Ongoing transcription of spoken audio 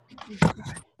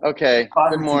Okay,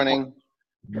 good morning.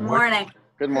 Good morning.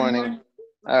 Good morning.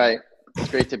 All right, it's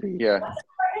great to be here.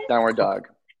 Downward dog.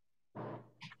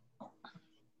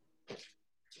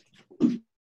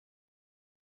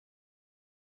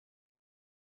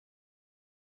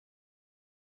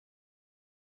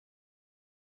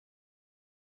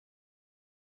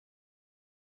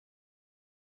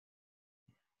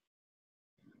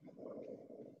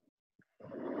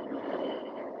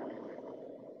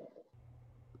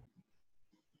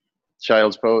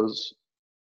 Child's pose.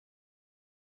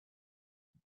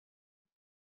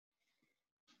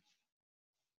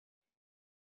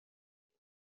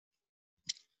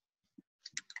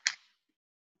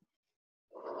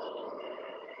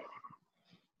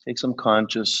 Take some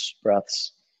conscious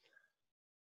breaths.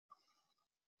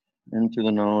 In through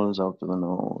the nose, out through the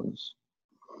nose.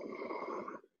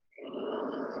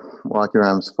 Walk your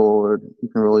arms forward. You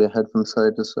can roll your head from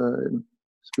side to side.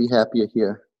 Just be happy you're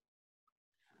here.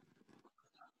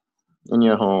 In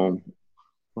your home,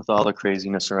 with all the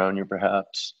craziness around you,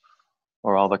 perhaps,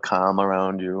 or all the calm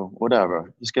around you,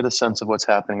 whatever. Just get a sense of what's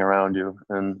happening around you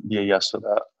and be a yes to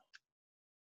that.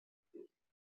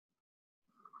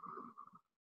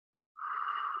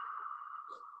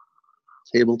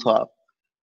 Tabletop.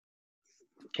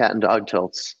 Cat and dog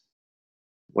tilts.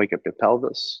 Wake up your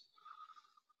pelvis.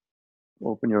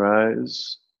 Open your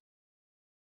eyes.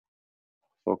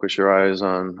 Focus your eyes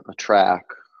on a track.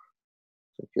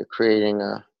 If you're creating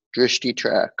a drishti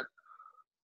track,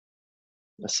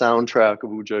 a soundtrack of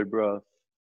Ujjayi breath,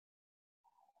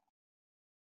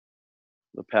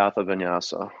 the path of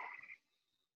vinyasa.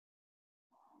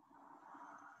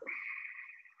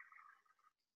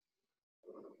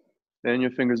 And your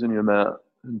fingers in your mat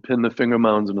and pin the finger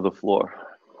mounds into the floor.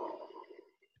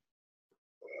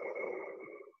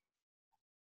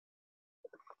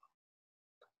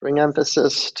 Bring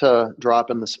emphasis to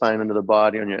dropping the spine into the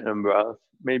body on your in-breath.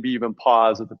 Maybe even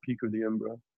pause at the peak of the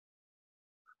in-breath.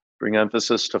 Bring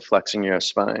emphasis to flexing your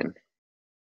spine.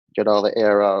 Get all the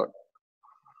air out.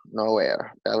 No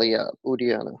air. Belly up.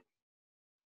 Uddiyana.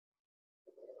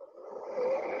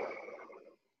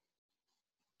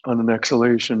 On an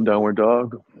exhalation, downward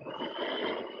dog.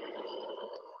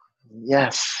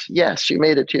 Yes, yes, you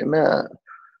made it to your mat.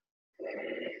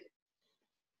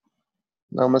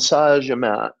 Now massage your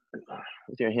mat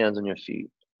with your hands on your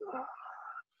feet.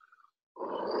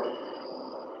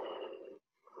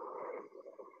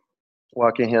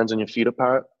 Walk your hands and your feet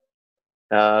apart.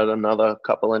 Add another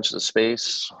couple inches of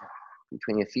space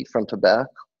between your feet front to back.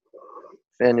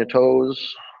 Fan your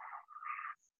toes.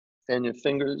 Fan your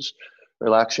fingers.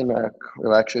 Relax your neck.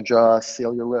 Relax your jaw.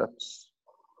 Seal your lips.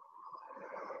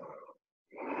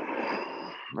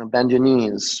 And bend your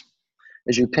knees.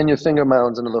 As you pin your finger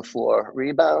mounds into the floor,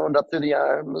 rebound up through the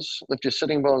arms, lift your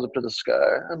sitting bones up to the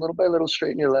sky, and little by little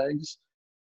straighten your legs.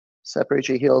 Separate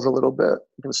your heels a little bit.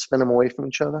 You can spin them away from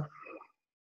each other.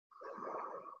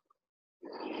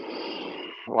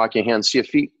 Walk your hands to your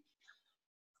feet.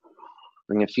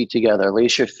 Bring your feet together.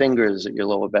 Lace your fingers at your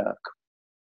lower back.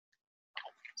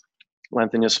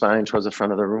 Lengthen your spine towards the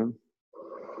front of the room.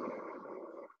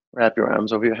 Wrap your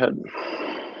arms over your head.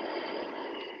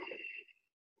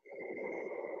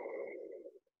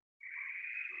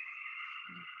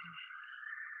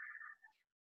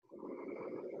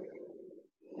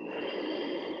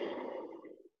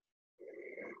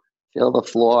 Feel the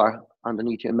floor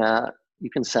underneath your mat. You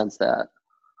can sense that.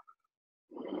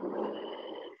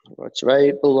 It's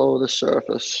right below the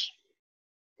surface.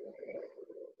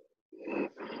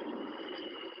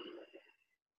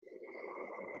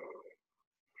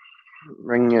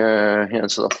 Bring your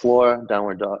hands to the floor,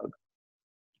 downward dog.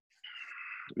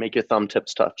 Make your thumb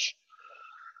tips touch.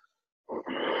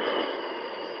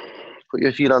 Put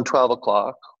your feet on 12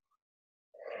 o'clock.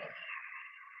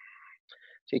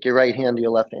 Take your right hand to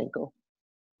your left ankle.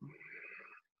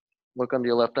 Look under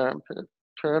your left armpit.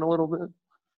 Turn a little bit.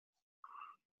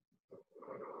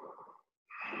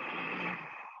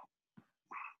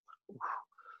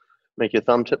 Make your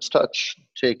thumb tips touch.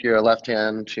 Take your left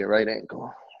hand to your right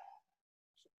ankle.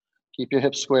 Keep your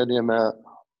hips squared to your mat.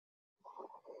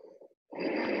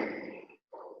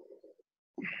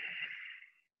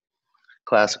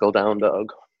 Classical down dog.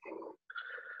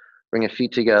 Bring your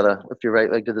feet together. Lift your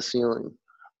right leg to the ceiling.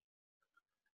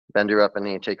 Bend your upper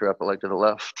knee. Take your upper leg to the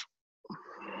left.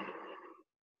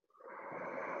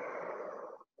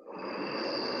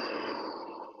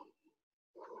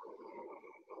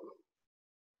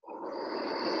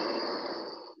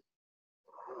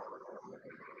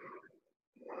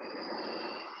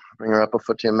 Bring your upper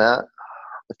foot to your mat.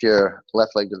 Lift your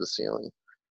left leg to the ceiling.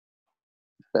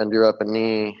 Bend your upper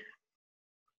knee.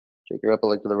 Take your upper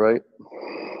leg to the right.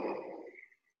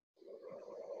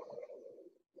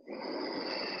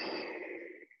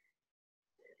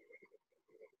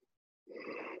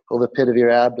 Pull the pit of your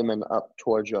abdomen up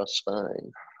towards your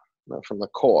spine. Now from the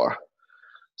core,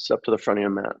 step to the front of your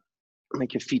mat.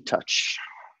 Make your feet touch.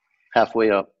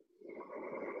 Halfway up.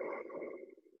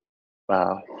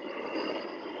 Bow.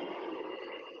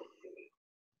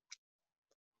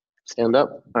 Stand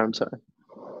up, arms high.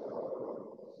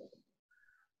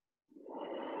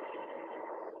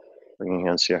 Bring your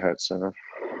hands to your heart center.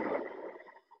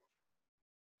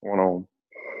 One on.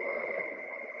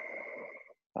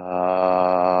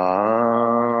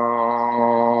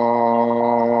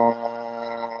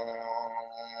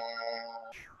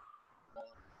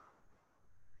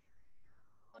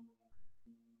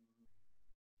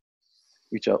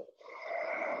 Reach up.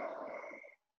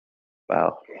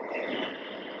 Bow.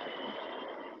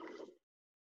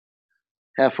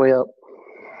 Halfway up.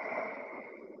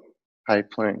 High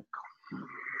plank.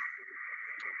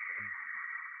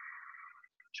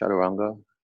 Chaturanga.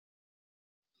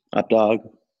 Up dog.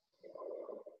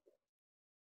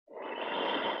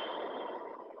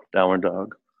 Downward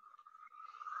dog.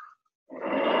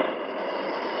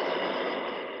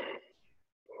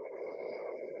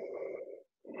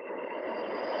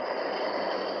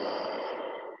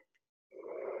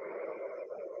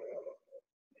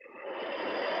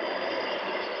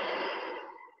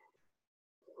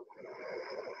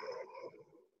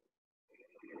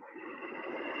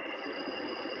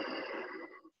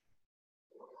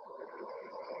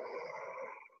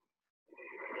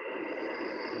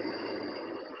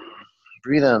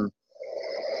 Breathe in.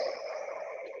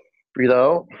 Breathe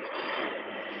out.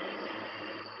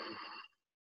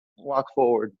 Walk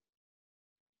forward.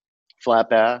 Flat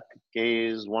back.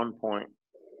 Gaze 1 point.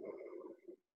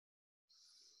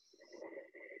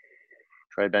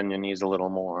 Try bend your knees a little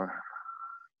more.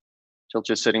 Tilt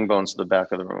your sitting bones to the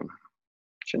back of the room.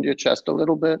 Chin your chest a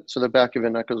little bit so the back of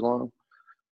your neck is long.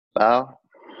 Bow.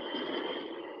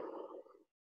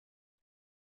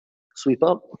 Sweep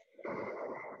up.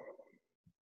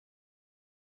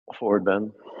 Forward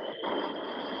bend.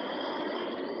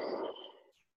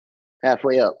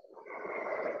 Halfway up.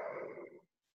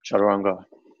 Chaturanga.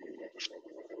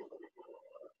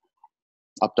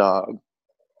 Up dog.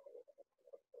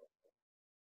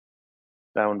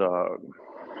 Down dog.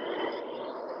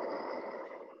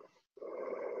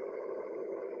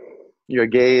 Your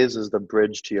gaze is the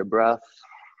bridge to your breath.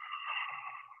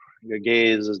 Your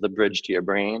gaze is the bridge to your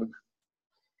brain.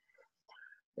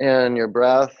 And your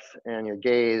breath and your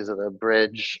gaze are the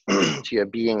bridge to your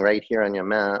being right here on your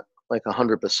mat, like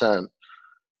 100%,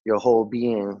 your whole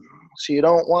being. So you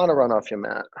don't want to run off your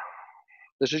mat.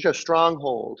 This is your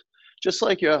stronghold. Just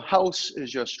like your house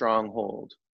is your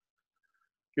stronghold.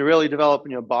 You're really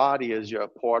developing your body as your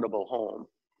portable home.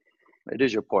 It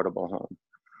is your portable home.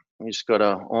 We just got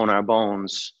to own our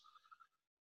bones.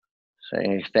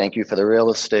 Say thank you for the real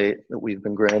estate that we've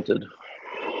been granted.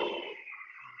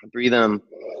 Breathe in.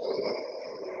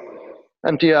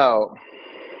 Empty out.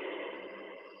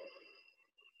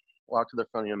 Walk to the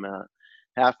front of your mat.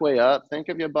 Halfway up, think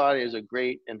of your body as a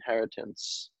great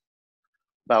inheritance.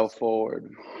 Bow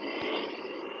forward.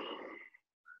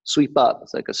 Sweep up.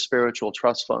 It's like a spiritual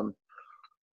trust fund.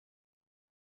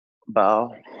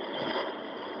 Bow.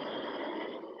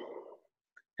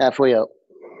 Halfway up.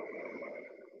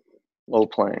 Low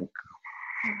plank.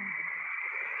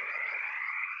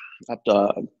 Up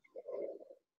dog.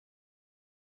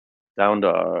 Down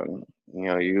dog. You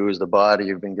know, use the body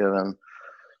you've been given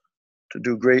to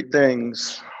do great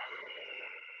things.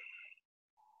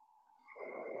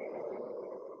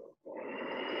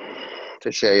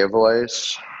 To share your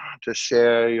voice, to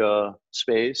share your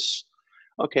space.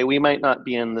 Okay, we might not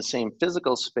be in the same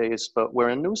physical space, but we're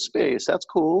in new space. That's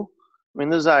cool. I mean,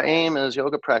 this is our aim as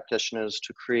yoga practitioners,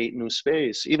 to create new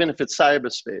space, even if it's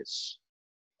cyberspace.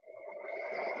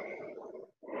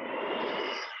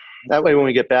 That way, when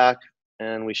we get back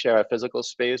and we share our physical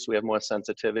space, we have more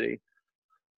sensitivity.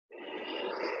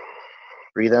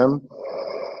 Breathe in.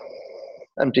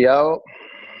 Empty out.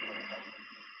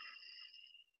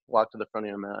 Walk to the front of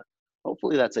your mat.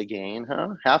 Hopefully that's a gain,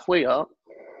 huh? Halfway up.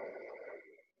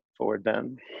 Forward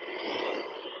bend.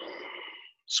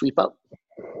 Sweep up.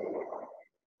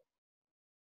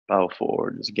 Bow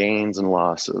forward. There's gains and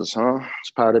losses, huh?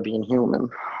 It's part of being human.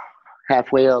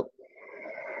 Halfway up.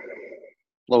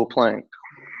 Low plank.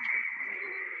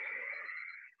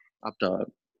 Up dog.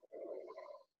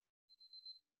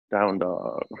 Down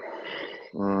dog.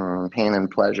 Pain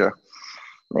and pleasure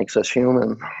makes us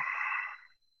human.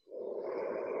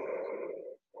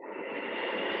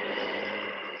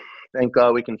 Thank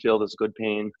God we can feel this good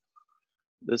pain.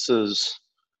 This is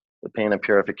the pain of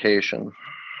purification,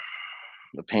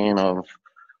 the pain of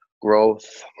growth.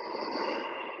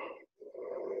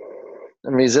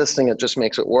 And resisting it just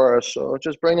makes it worse. So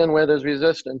just bring in where there's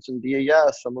resistance and be a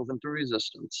yes. I'm moving through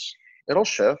resistance. It'll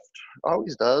shift.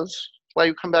 Always does. That's why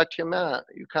you come back to your mat.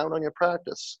 You count on your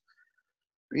practice.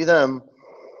 Breathe in.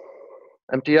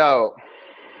 Empty out.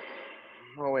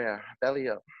 Nowhere. Belly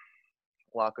up.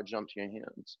 Walk or jump to your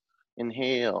hands.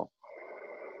 Inhale.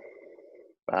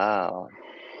 Bow.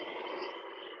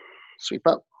 Sweep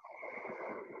up.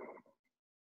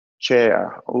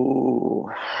 Chair. Ooh.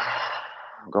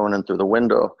 Going in through the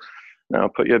window. Now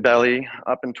put your belly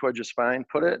up and towards your spine.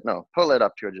 Pull it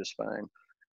up towards your spine.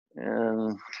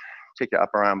 And take your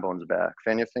upper arm bones back.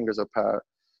 Fan your fingers apart.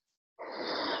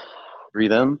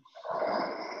 Breathe in.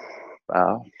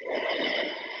 Bow.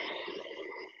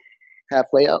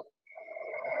 Halfway up.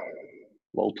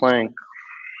 Low plank.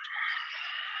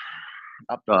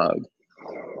 Up dog.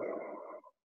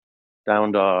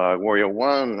 Down dog. Warrior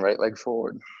one. Right leg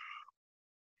forward.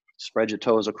 Spread your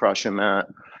toes across your mat.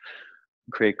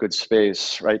 Create good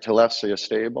space. Right to left so you're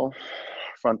stable.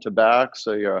 Front to back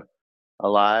so you're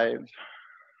alive.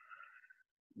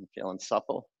 I'm feeling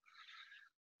supple.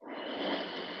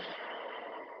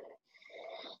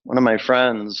 One of my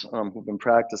friends who've been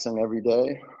practicing every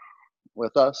day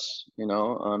with us,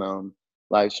 on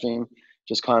live stream,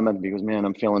 just commented because, man,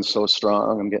 I'm feeling so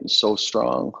strong. I'm getting so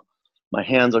strong. My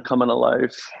hands are coming to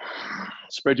life.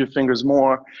 Spread your fingers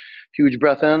more. Huge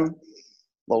breath in.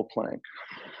 Low plank.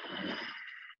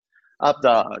 Up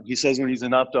dog. He says when he's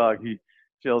in up dog, he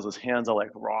feels his hands are like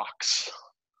rocks.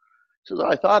 He says,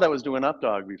 I thought I was doing up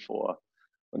dog before,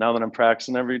 but now that I'm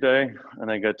practicing every day and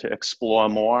I get to explore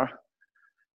more,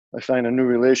 I find a new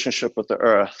relationship with the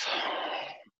earth,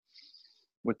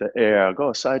 with the air.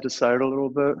 Go side to side a little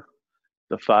bit.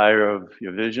 The fire of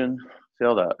your vision.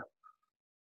 Feel that.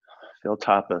 Feel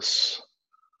tapas.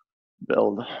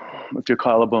 Build. Lift your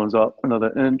collarbones up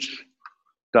another inch.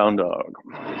 Down dog.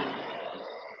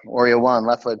 Warrior one,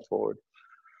 left leg forward.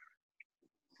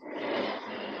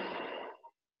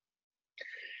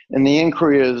 And the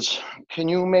inquiry is, can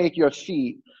you make your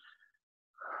feet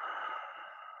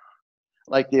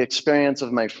like the experience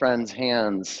of my friend's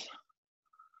hands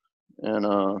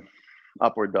in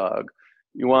upward dog?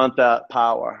 You want that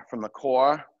power from the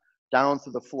core down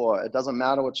to the floor. It doesn't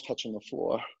matter what's touching the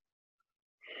floor.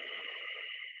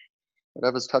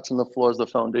 Whatever's touching the floor is the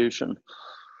foundation.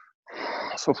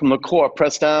 So from the core,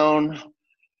 press down,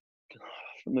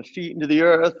 from the feet into the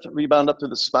earth, rebound up to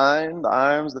the spine, the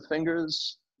arms, the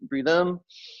fingers. Breathe in,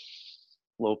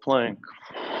 low plank.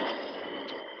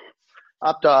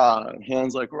 Up dog,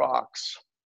 hands like rocks.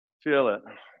 Feel it.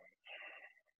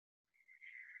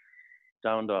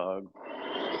 Down dog.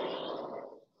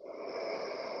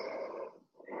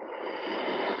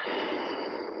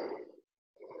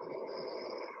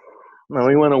 Now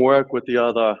we want to work with the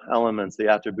other elements, the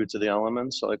attributes of the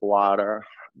elements, so like water.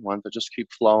 We want to just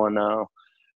keep flowing now.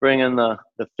 Bring in the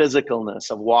physicalness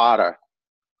of water,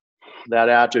 that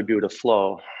attribute of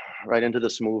flow, right into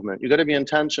this movement. You got to be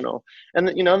intentional. And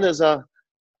there's a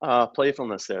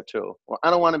playfulness there too. Well, I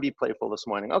don't want to be playful this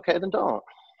morning. Okay, then don't.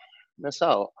 Miss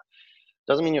out.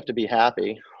 Doesn't mean you have to be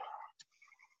happy.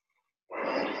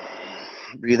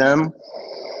 Breathe in.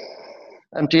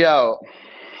 Empty out.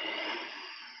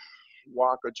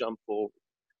 Walk or jump forward.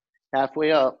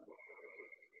 Halfway up.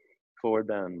 Forward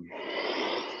bend.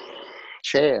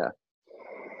 Chair.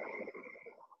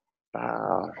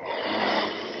 Bow.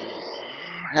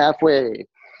 Halfway.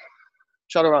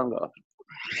 Chaturanga.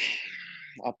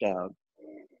 Up dog.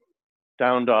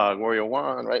 Down dog. Warrior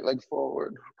one. Right leg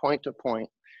forward. Point to point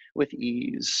with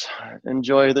ease.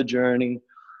 Enjoy the journey.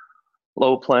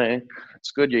 Low plank.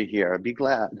 It's good you're here. Be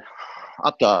glad.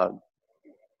 Up dog.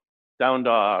 Down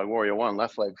dog. Warrior one.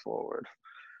 Left leg forward.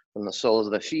 From the soles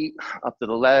of the feet up to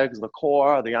the legs, the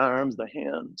core, the arms, the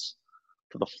hands,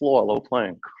 to the floor. Low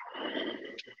plank.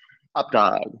 Up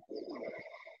dog.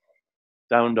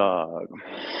 Down dog.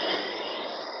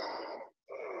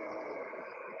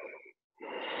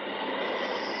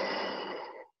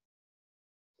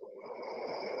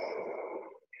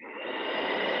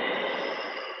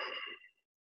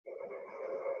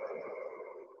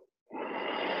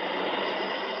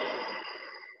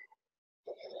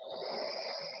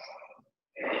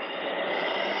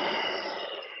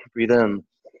 Breathe in.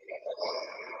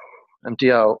 Empty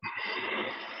out.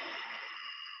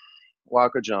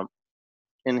 Walk or jump.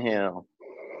 Inhale.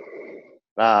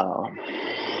 Bow.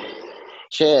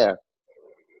 Chair.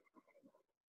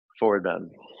 Forward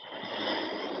bend.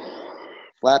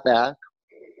 Flat back.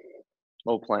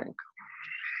 Low plank.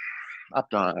 Up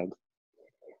dog.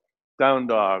 Down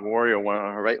dog. Warrior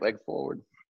one. Right leg forward.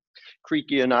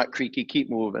 Creaky or not creaky, keep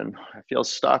moving. I feel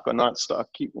stuck or not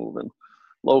stuck, keep moving.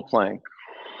 Low plank.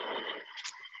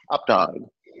 Up dog.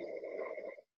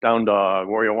 Down dog.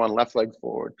 Warrior one. Left leg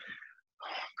forward.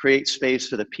 Create space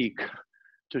for the peak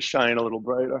to shine a little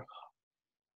brighter.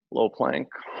 Low plank.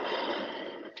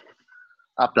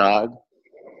 Up dog.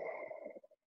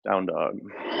 Down dog.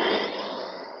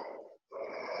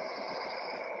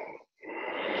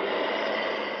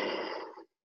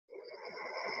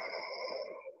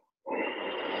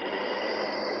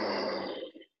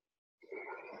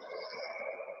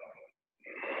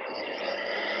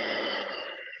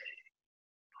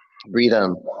 Breathe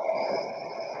in.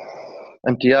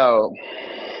 Empty out.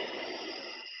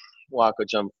 Walk or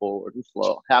jump forward and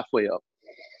flow. Halfway up.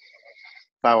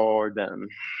 Forward bend.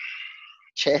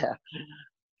 Chair.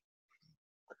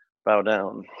 Bow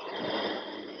down.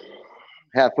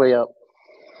 Halfway up.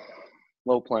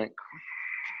 Low plank.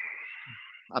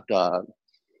 Up dog.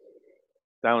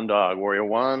 Down dog. Warrior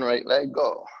one. Right leg.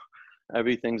 Go.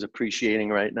 Everything's appreciating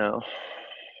right now.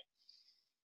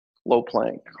 Low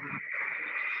plank.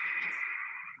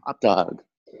 Up dog.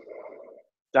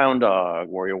 Down dog.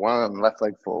 Warrior one. Left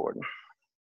leg forward.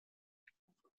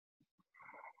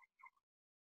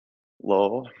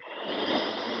 Low.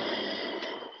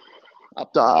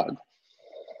 Up dog.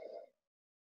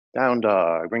 Down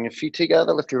dog. Bring your feet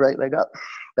together. Lift your right leg up.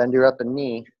 Bend your upper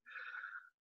knee.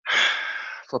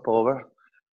 Flip over.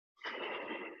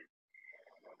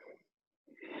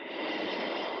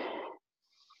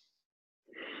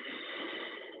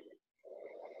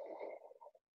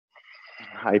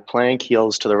 High plank.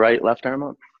 Heels to the right. Left arm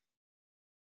up.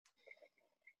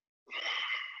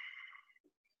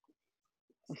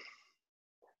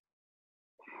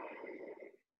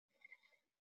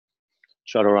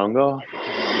 Chaturanga.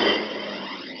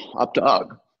 Up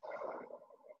dog.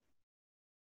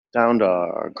 Down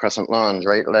dog. Crescent lunge.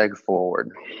 Right leg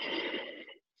forward.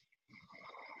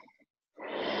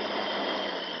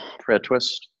 Prayer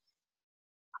twist.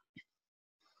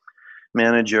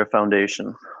 Manage your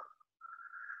foundation.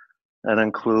 That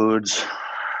includes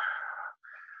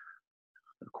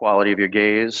the quality of your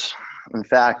gaze. In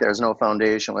fact, there's no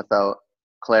foundation without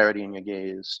clarity in your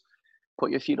gaze. Put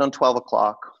your feet on 12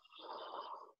 o'clock.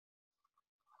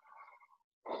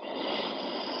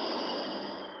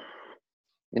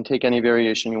 You can take any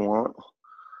variation you want.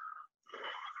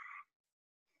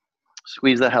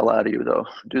 Squeeze the hell out of you, though.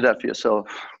 Do that for yourself.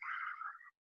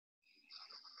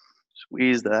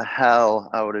 Squeeze the hell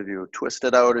out of you. Twist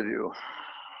it out of you.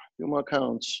 A few more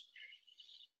counts.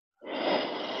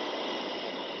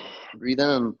 Breathe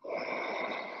in.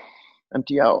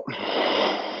 Empty out.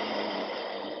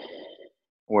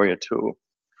 Warrior two.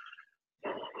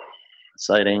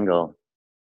 Side angle.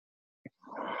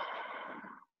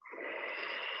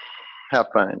 Half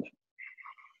bind.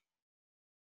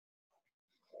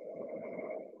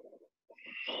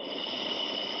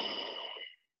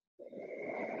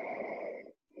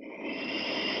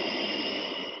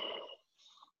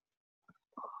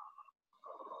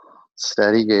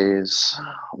 Steady gaze.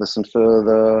 Listen for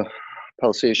the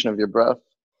pulsation of your breath.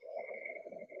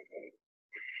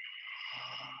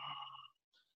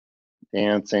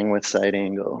 Dancing with side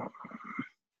angle.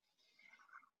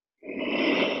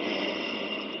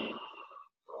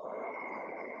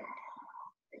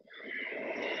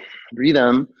 Breathe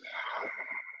in.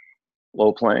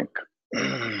 Low plank.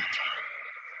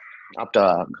 Up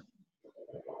dog.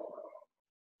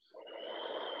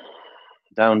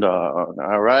 Down dog.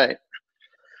 All right.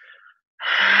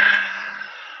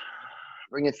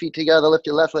 Bring your feet together. Lift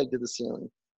your left leg to the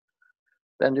ceiling.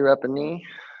 Bend your upper knee.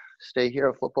 Stay here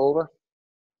or flip over.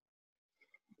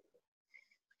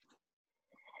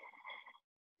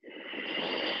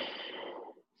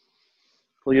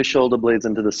 Pull your shoulder blades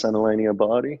into the center line of your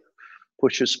body.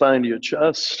 Push your spine to your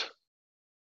chest.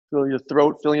 Feel your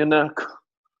throat, feel your neck.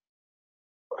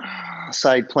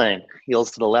 Side plank.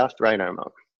 Heels to the left, right arm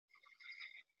up.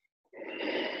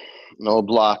 No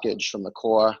blockage from the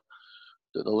core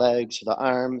to the legs, to the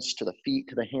arms, to the feet,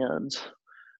 to the hands.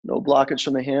 No blockage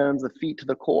from the hands, the feet to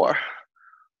the core.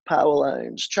 Power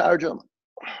lines, charge them.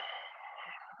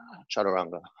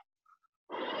 Chaturanga.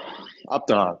 Up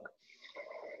dog.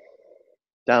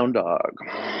 Down dog.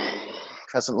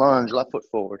 Crescent lunge, left foot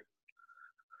forward.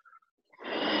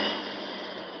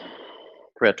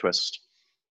 Prayer twist.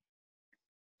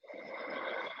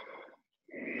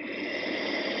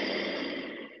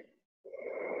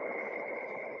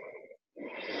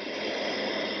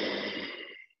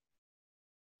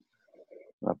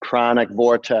 A pranic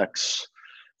vortex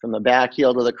From the back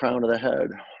heel to the crown of the head.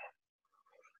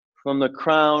 From the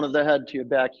crown of the head to your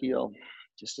back heel.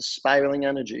 Just a spiraling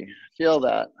energy. Feel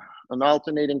that. An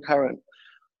alternating current.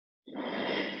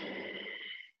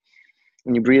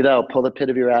 When you breathe out, pull the pit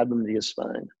of your abdomen to your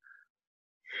spine.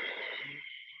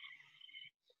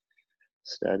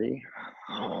 Steady.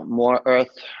 More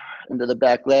earth into the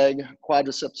back leg.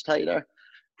 Quadriceps tighter.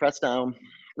 Press down.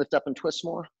 Lift up and twist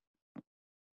more.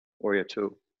 Warrior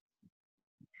two.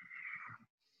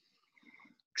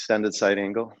 Extended side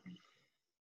angle.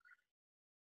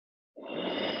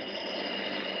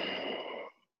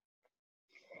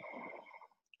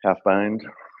 Half bind.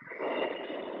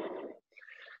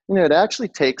 You know, it actually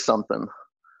takes something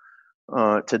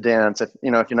to dance. If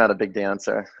you're not a big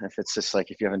dancer, if it's just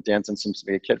like if you haven't danced since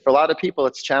you were a kid. For a lot of people,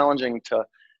 it's challenging to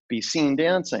be seen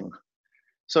dancing.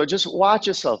 So just watch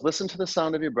yourself. Listen to the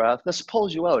sound of your breath. This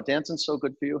pulls you out. Dancing's so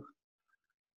good for you.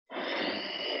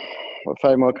 Or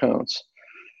 5 more counts.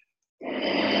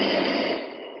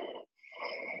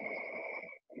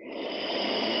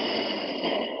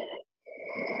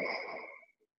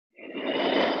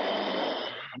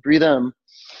 Breathe in.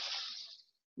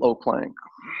 Low plank.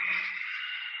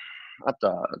 Up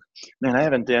dog. Man, I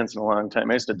haven't danced in a long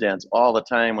time. I used to dance all the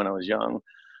time when I was young,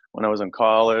 when I was in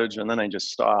college, and then I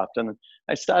just stopped. And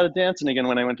I started dancing again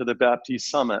when I went to the Baptiste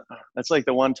Summit. That's like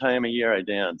the one time a year I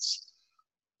dance.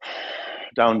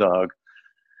 Down dog.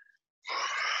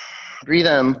 Breathe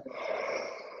in.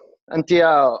 Empty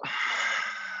out.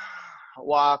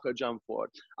 Walk or jump forward.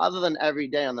 Other than every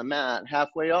day on the mat,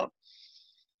 halfway up,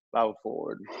 bow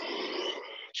forward.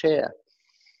 Chair.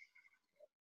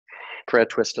 Prayer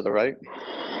twist to the right.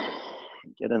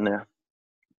 Get in there.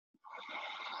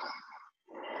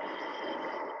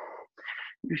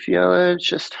 You feel it's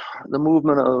just the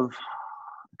movement of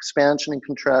expansion and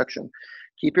contraction.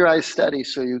 Keep your eyes steady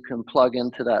so you can plug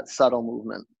into that subtle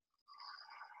movement.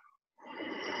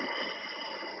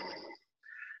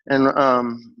 And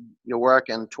you're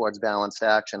working towards balanced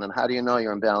action. And how do you know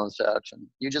you're in balanced action?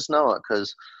 You just know it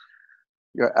because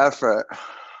your effort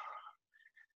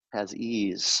has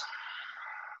ease.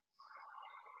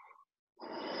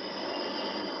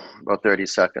 About 30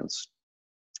 seconds.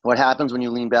 What happens when you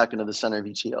lean back into the center of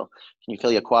each heel? Can you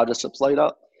feel your quadriceps light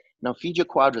up? Now feed your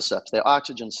quadriceps. They're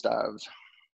oxygen starved.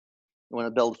 You want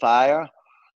to build fire?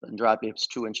 Then drop your hips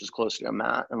 2 inches closer to your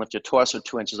mat and lift your torso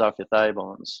 2 inches off your thigh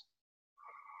bones.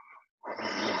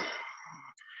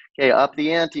 Okay, up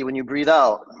the ante. When you breathe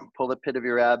out, pull the pit of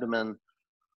your abdomen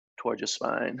towards your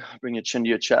spine. Bring your chin to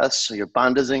your chest so your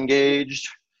bandha's engaged.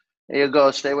 There you go.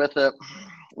 Stay with it.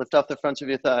 Lift off the fronts of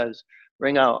your thighs.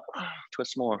 Bring out.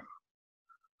 Twist more.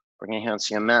 Bring your hands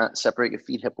to your mat. Separate your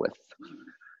feet hip width.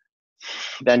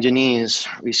 Bend your knees.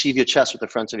 Receive your chest with the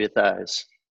fronts of your thighs.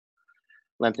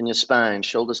 Lengthen your spine.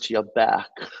 Shoulders to your back.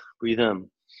 Breathe in.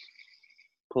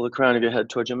 Pull the crown of your head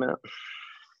towards your mat.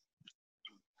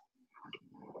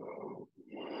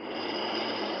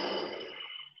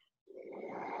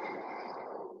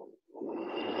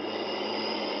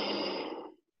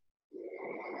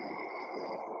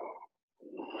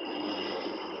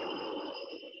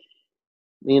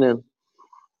 Lean in.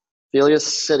 Feel your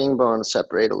sitting bones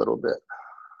separate a little bit.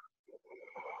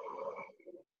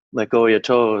 Let go of your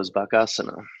toes,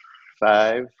 Bakasana.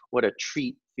 5, what a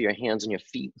treat for your hands and your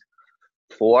feet.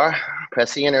 4,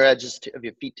 press the inner edges of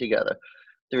your feet together.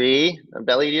 3,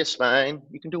 belly to your spine.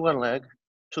 You can do one leg.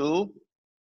 2,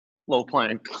 low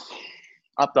plank.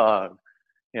 Up dog.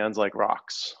 Hands like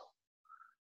rocks.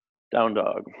 Down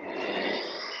dog.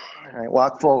 All right,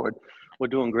 walk forward. We're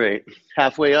doing great.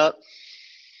 Halfway up.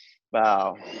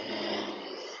 Bow.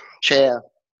 Chair.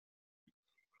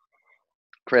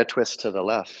 Prayer twist to the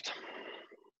left.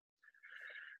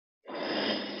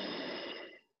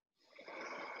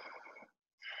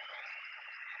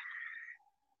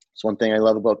 It's one thing I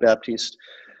love about Baptiste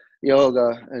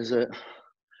yoga is that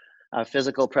our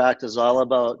physical practice is all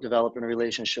about developing a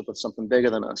relationship with something bigger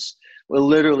than us. We're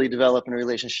literally developing a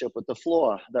relationship with the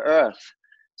floor, the earth.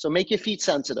 So make your feet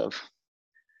sensitive.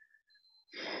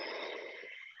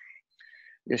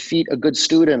 Your feet are good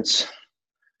students.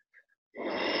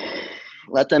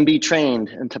 Let them be trained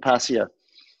in Tapasya.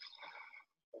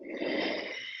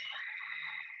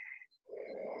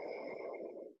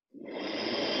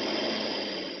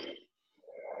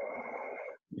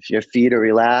 If your feet are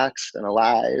relaxed and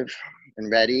alive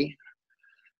and ready,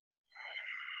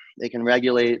 they can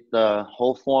regulate the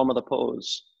whole form of the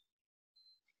pose.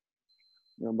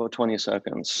 About 20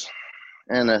 seconds.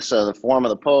 And so the form of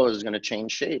the pose is going to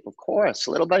change shape, of course,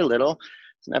 little by little.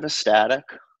 It's never static,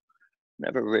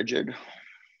 never rigid.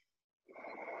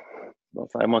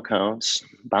 About 5 more counts.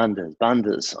 Bandhas,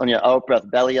 bandhas. On your out breath,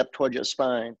 belly up towards your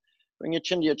spine. Bring your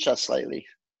chin to your chest slightly.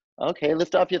 Okay,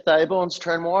 lift off your thigh bones,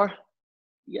 turn more.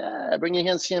 Yeah, bring your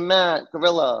hands to your mat,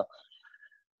 gorilla.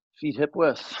 Feet hip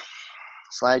width.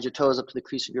 Slide your toes up to the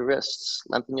crease of your wrists.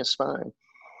 Lengthen your spine.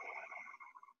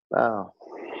 Bow.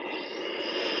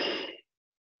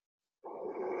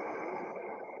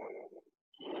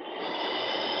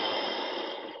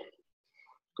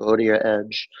 Go to your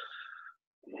edge.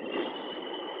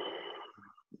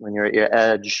 When you're at your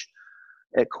edge,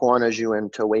 it corners you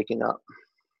into waking up.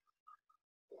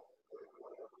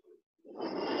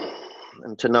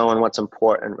 And to knowing what's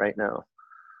important right now.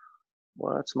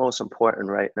 What's most important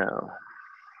right now?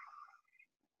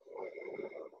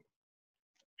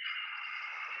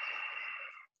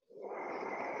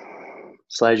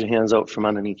 Slide your hands out from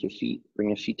underneath your feet. Bring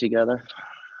your feet together.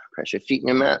 Press your feet in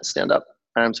your mat. Stand up,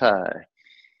 arms high.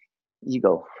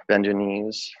 Eagle. Bend your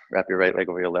knees. Wrap your right leg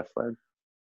over your left leg.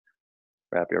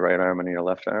 Wrap your right arm under your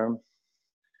left arm.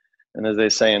 And as they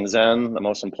say in Zen, the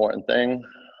most important thing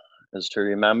is to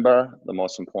remember the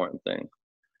most important thing.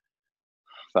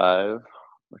 5,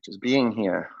 which is being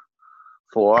here.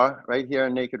 4, right here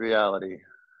in naked reality.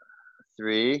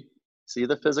 3, see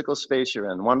the physical space you're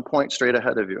in. 1 point straight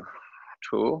ahead of you.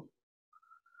 2,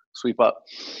 sweep up.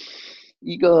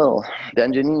 Eagle,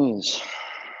 bend your knees.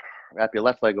 Wrap your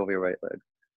left leg over your right leg.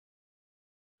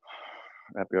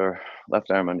 Wrap your left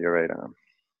arm under your right arm.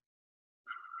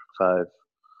 5,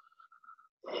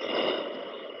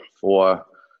 4,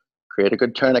 create a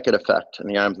good tourniquet effect in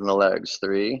the arms and the legs.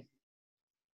 3,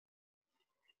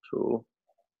 2,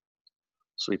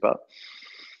 sweep up.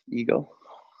 Eagle,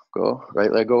 go,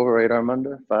 right leg over, right arm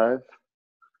under. 5,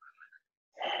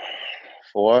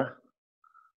 4,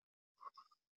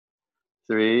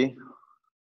 3,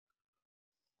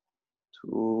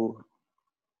 2,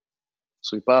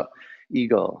 sweep up.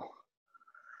 Eagle,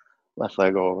 left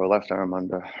leg over, left arm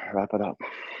under. Wrap it up.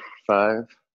 5,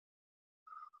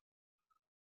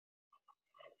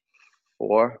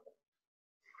 4,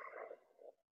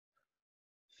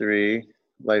 3.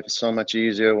 Life is so much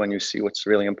easier when you see what's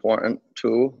really important.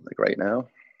 2, like right now.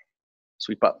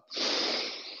 Sweep up.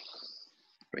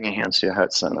 Bring your hands to your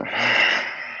heart center.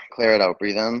 Clear it out.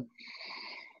 Breathe in.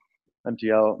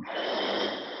 Empty out.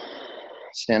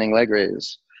 Standing leg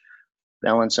raise.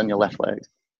 Balance on your left leg.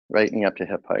 Right knee up to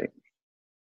hip height.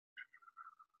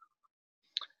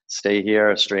 Stay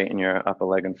here. Straighten your upper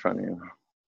leg in front of you.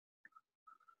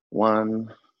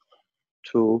 1,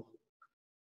 2,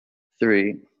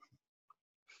 3,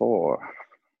 4.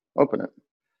 Open it.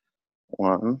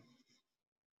 1,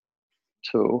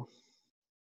 2,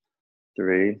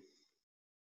 3,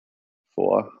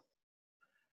 4.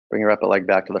 Bring your upper leg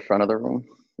back to the front of the room.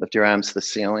 Lift your arms to the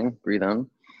ceiling. Breathe in.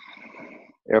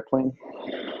 Airplane.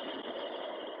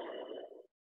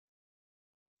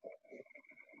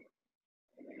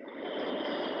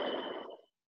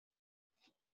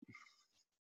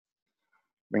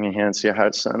 Bring your hands to your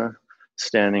heart center.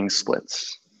 Standing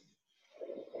splits.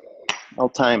 I'll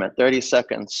time it. 30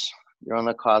 seconds. You're on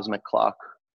the cosmic clock.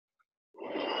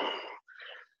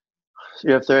 So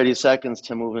you have 30 seconds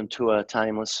to move into a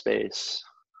timeless space.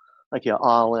 Like you're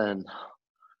all in.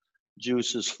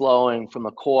 Juice is flowing from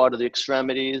the core to the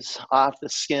extremities, off the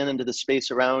skin into the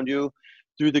space around you,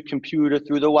 through the computer,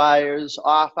 through the wires,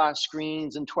 off our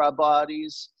screens, into our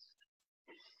bodies.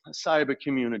 A cyber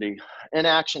community in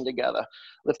action together.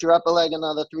 Lift your upper leg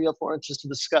another 3 or 4 inches to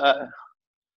the sky.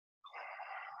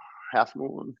 Half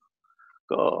moon.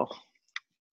 Go.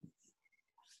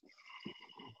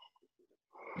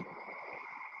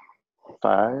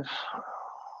 5.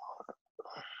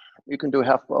 You can do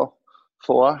half bow.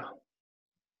 4.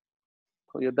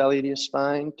 Pull your belly to your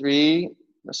spine. 3.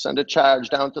 Send a charge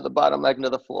down to the bottom leg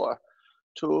into the floor.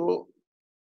 2.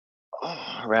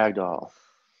 Ragdoll.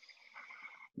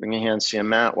 Bring your hands to your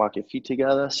mat. Walk your feet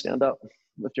together. Stand up.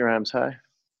 Lift your arms high.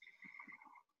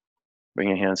 Bring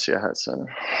your hands to your heart center.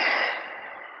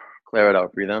 Clear it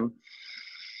out. Breathe in.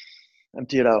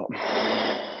 Empty it out.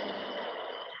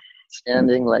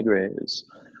 Standing leg raise.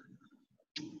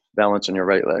 Balance on your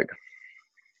right leg.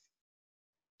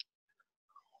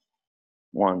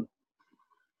 1,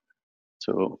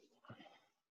 2,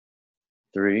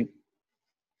 3,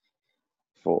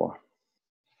 4.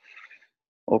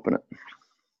 Open it.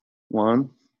 1,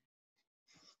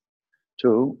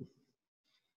 2,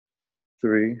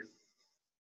 3,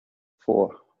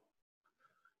 4.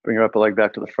 Bring your upper leg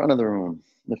back to the front of the room.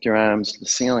 Lift your arms to the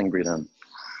ceiling. Breathe in.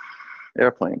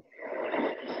 Airplane.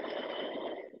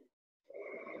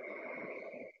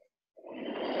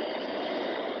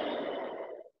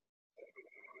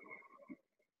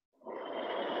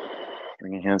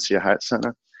 Bring your hands to your heart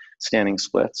center. Standing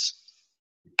splits.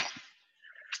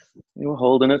 You were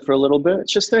holding it for a little bit.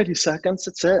 It's just 30 seconds.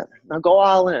 That's it. Now go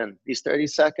all in. These 30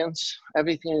 seconds,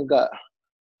 everything you got.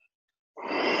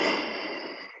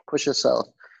 Push yourself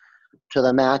to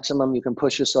the maximum you can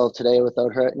push yourself today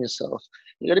without hurting yourself.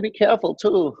 You got to be careful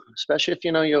too, especially if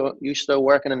you know you're still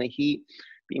working in the heat.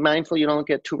 Be mindful you don't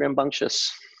get too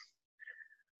rambunctious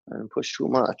and push too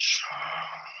much.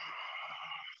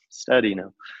 Steady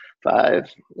now. 5.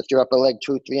 Lift your upper leg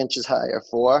 2-3 inches higher.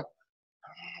 4,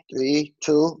 3,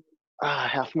 2.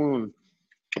 Half moon.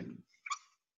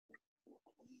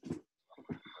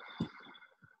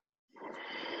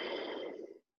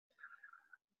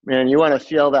 Man, you want to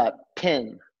feel that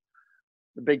pin.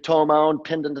 The big toe mound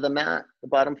pinned into the mat, the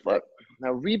bottom foot.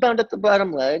 Now rebound at the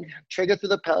bottom leg, trigger through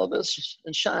the pelvis,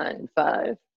 and shine.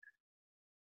 5,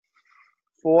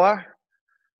 4.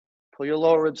 Pull your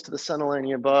lower ribs to the center line of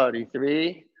your body.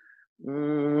 3,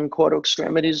 quarter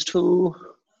extremities. 2,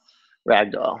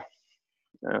 ragdoll.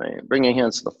 All right, bring your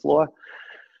hands to the floor.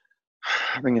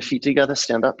 Bring your feet together,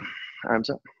 stand up, arms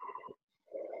up.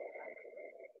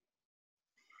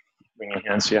 Bring your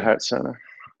hands to your heart center.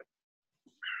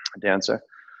 Dancer.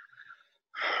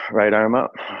 Right arm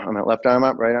up, left arm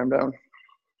up, right arm down.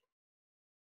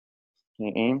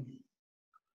 You aim.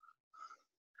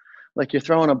 Like you're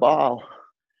throwing a ball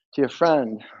to your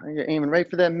friend. You're aiming right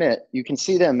for their mitt. You can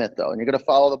see their mitt though, and you're gonna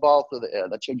follow the ball through the air.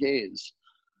 That's your gaze.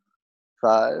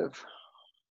 5.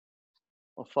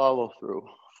 We'll follow through.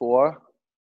 4,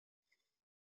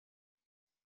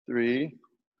 3,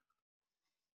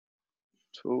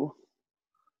 2.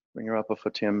 Bring your upper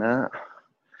foot to your mat.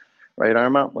 Right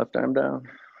arm up, left arm down.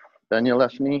 Bend your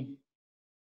left knee.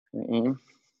 Aim.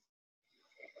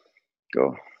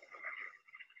 Go.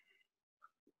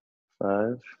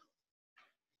 5,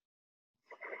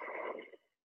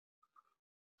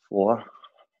 4,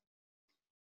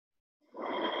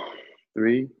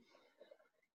 3,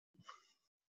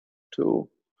 2.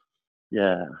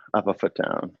 Yeah, upper foot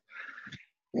down.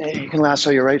 Yeah, you can lasso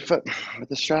your right foot with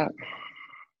the strap.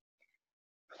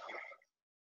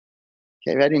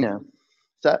 Okay, ready now.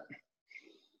 Set.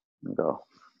 And go.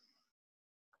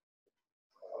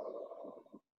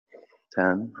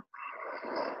 10.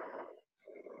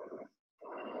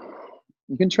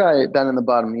 You can try bending the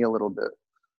bottom knee a little bit,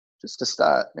 just to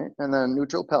start. Right? And then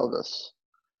neutral pelvis.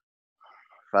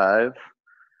 5,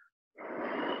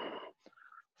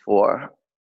 4.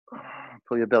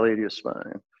 Pull your belly to your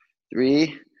spine.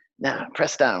 3. Now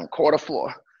press down. Quarter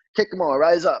floor. Kick more.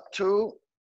 Rise up. 2.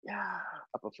 Yeah.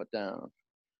 Upper foot down.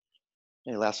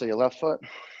 Okay, lasso your left foot.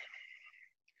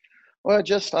 Or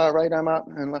just right arm up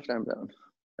and left arm down.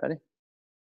 Ready?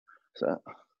 Set.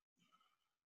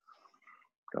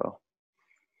 Go.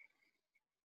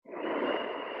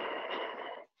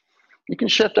 You can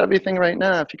shift everything right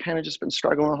now if you've kind of just been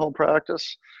struggling the whole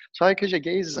practice. It's probably because your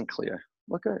gaze isn't clear.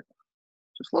 Look at it.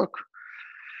 Just look.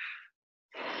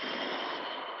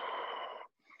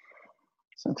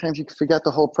 Sometimes you forget the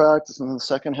whole practice, and in the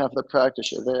second half of the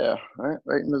practice, you're there,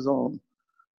 right in the zone.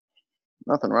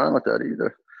 Nothing wrong with that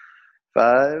either.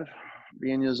 5,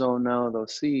 be in your zone now, though.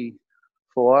 C,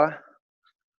 4,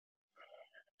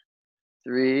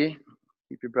 3,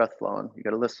 keep your breath flowing. You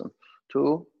got to listen.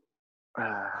 2,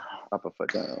 upper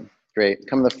foot down. Great.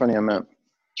 Come to the front of your mat.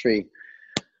 3,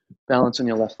 balance on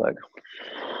your left leg.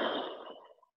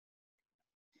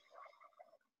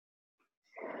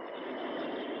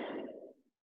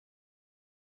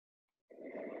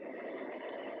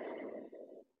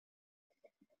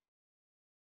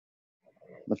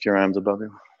 Lift your arms above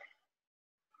you.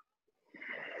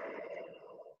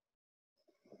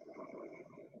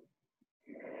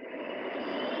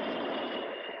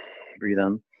 Breathe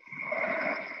in.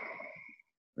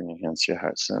 Bring your hands to your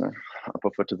heart center.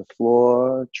 Upper foot to the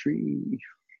floor. Tree.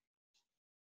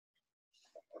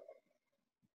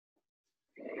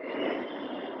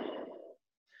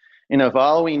 You know, if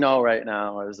all we know right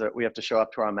now is that we have to show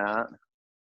up to our mat,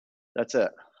 that's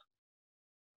it.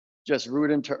 Just root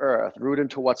into earth, root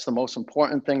into what's the most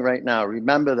important thing right now.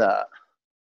 Remember that.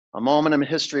 A moment in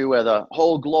history where the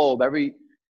whole globe, every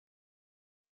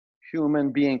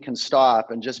human being can stop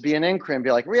and just be an inquiry and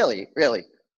be like, really,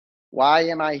 why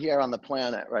am I here on the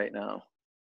planet right now?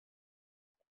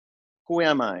 Who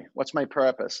am I? What's my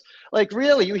purpose? Like,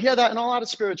 really, you hear that in a lot of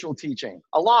spiritual teaching,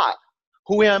 a lot.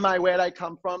 Who am I? Where did I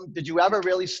come from? Did you ever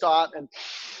really stop and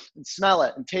smell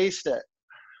it and taste it?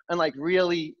 And like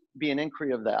really be an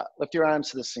inquiry of that. Lift your arms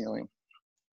to the ceiling.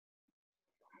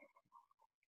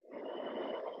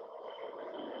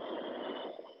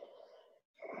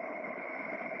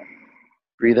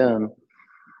 Breathe in.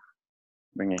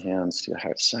 Bring your hands to your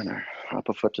heart center.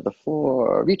 Upper foot to the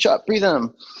floor. Reach up, breathe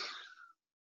in.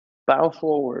 Bow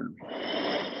forward.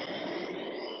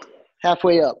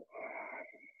 Halfway up.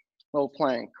 Low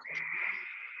plank.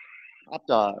 Up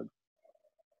dog.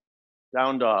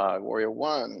 Down dog. Warrior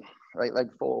one. Right leg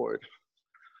forward.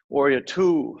 Warrior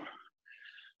two.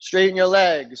 Straighten your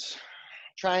legs.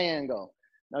 Triangle.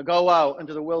 Now go out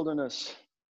into the wilderness.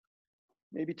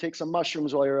 Maybe take some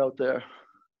mushrooms while you're out there.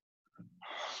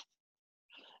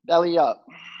 Belly up.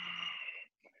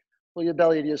 Pull your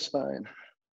belly to your spine.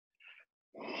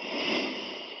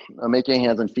 Now make your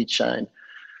hands and feet shine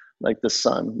like the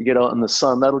sun. You get out in the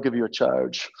sun, that'll give you a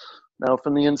charge. Now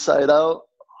from the inside out,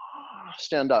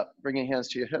 stand up. Bring your hands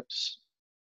to your hips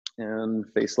and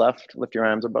face left. Lift your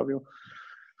arms above you.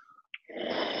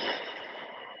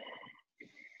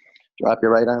 Drop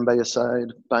your right arm by your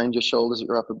side. Bind your shoulders at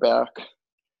your upper back.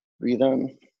 Breathe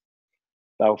in.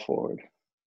 Bow forward.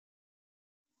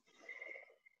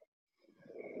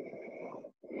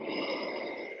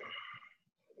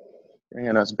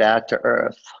 Bringing us back to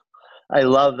earth. I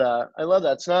love that. I love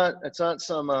that. It's not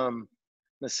some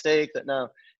mistake that now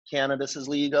cannabis is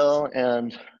legal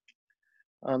and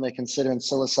they're considering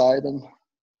psilocybin,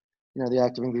 you know, the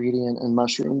active ingredient in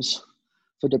mushrooms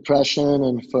for depression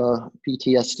and for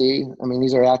PTSD. I mean,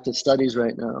 these are active studies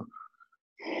right now.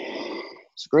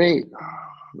 It's great.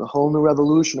 The whole new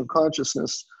revolution of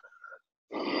consciousness.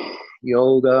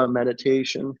 Yoga,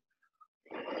 meditation.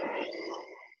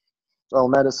 It's all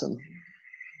medicine.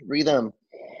 Breathe in.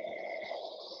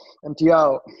 Empty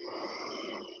out.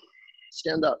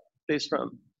 Stand up, face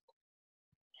front.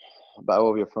 Bow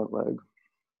over your front leg.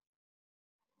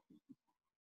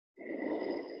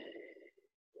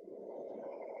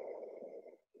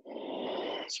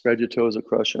 Spread your toes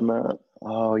across your mat.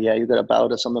 Oh yeah, you gotta bow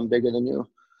to something bigger than you.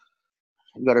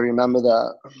 You gotta remember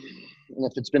that. And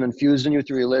if it's been infused in you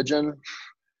through religion,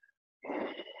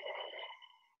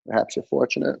 perhaps you're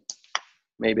fortunate.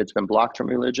 Maybe it's been blocked from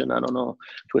religion, I don't know.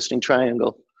 Twisting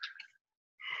triangle.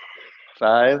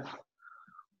 5.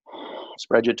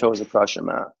 Spread your toes across your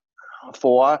mat.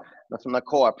 4. Lift from the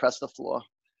core, press the floor.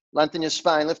 Lengthen your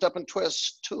spine, lift up and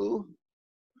twist. 2.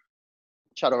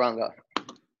 Chaturanga.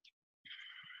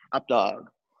 Up dog.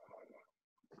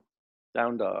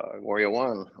 Down dog. Warrior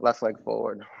 1, left leg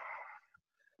forward.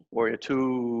 Warrior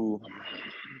 2.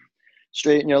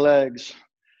 Straighten your legs.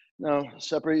 Now,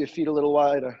 separate your feet a little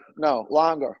wider. No,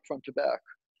 longer, front to back.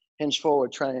 Hinge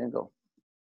forward, triangle.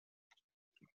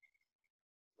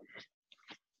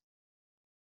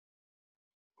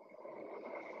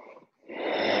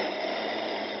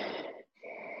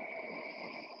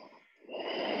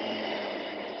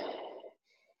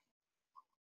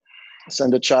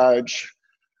 Send a charge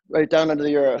right down into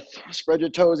the earth. Spread your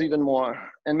toes even more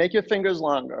and make your fingers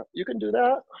longer. You can do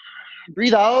that.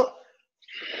 Breathe out.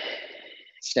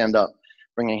 Stand up.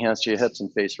 Bring your hands to your hips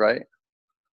and face right.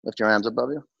 Lift your arms above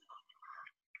you.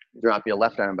 Drop your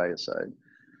left arm by your side.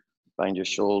 Bind your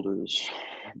shoulders.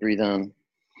 Breathe in.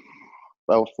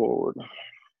 Bow forward.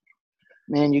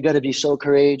 Man, you got to be so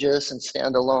courageous and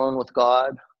stand alone with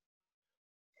God.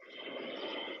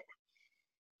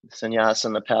 Sannyasa,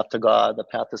 the path to God, the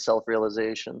path to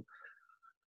self-realization.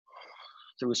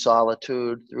 Through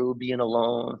solitude, through being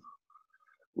alone,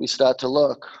 we start to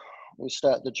look. We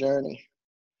start the journey.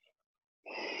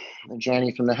 The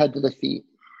journey from the head to the feet,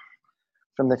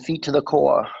 from the feet to the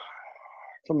core,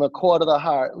 from the core to the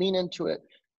heart. Lean into it.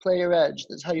 Play your edge.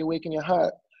 That's how you awaken your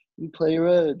heart. You play your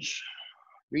edge.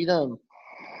 Breathe in.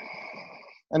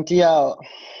 Empty out.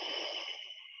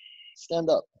 Stand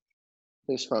up.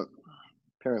 Face front.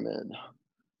 Pyramid.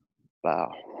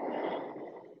 Bow.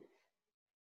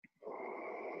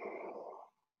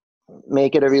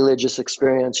 Make it a religious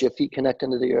experience. Your feet connect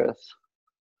into the earth.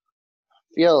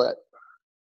 Feel it.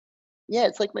 Yeah,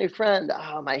 it's like my friend.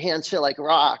 Oh, my hands feel like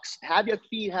rocks. Have your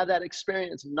feet have that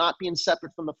experience of not being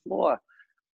separate from the floor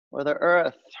or the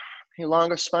earth. Your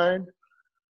longer spine.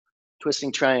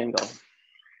 Twisting triangle.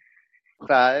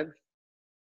 5.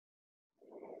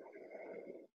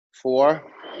 4.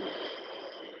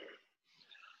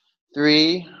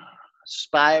 3.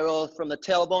 Spiral from the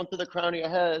tailbone to the crown of your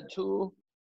head. 2.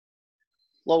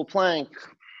 Low plank.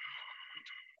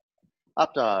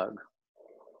 Up dog.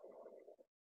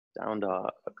 Down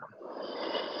dog.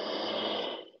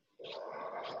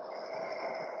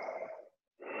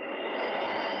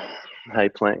 High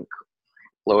plank.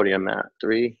 Lower to your mat.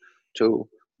 3, 2,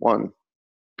 1.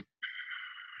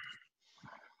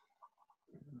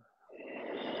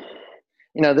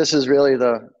 You know, this is really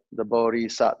the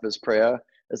Bodhisattva's prayer,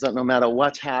 is that no matter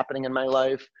what's happening in my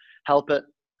life,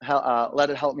 let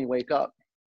it help me wake up.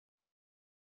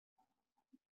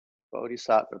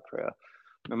 Bodhisattva prayer.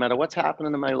 No matter what's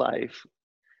happening in my life,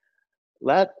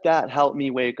 let that help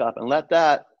me wake up, and let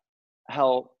that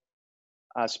help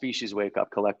our species wake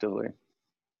up collectively.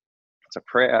 It's a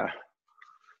prayer.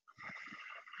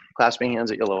 Clasp your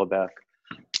hands at your lower back.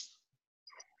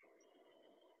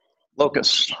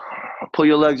 Locust. Pull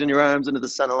your legs and your arms into the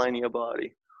center line of your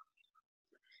body.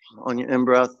 On your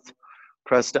in-breath,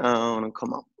 press down and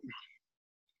come up.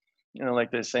 You know,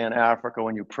 like they say in Africa,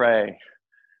 when you pray,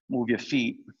 move your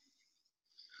feet.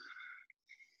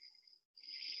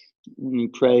 When you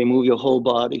pray, move your whole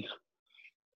body.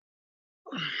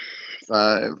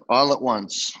 5, all at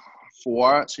once.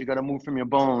 4, so you got to move from your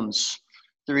bones.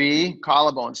 3,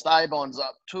 collarbones, thigh bones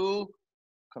up. 2,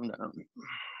 come down.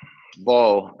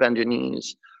 Bow, bend your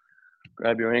knees.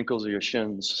 Grab your ankles or your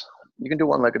shins. You can do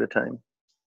one leg at a time.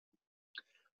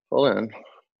 Pull in.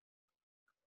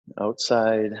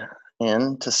 Outside,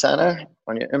 in to center.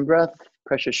 On your in-breath,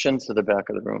 press your shins to the back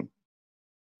of the room.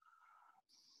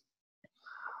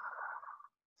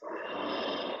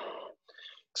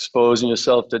 Exposing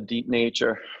yourself to deep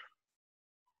nature.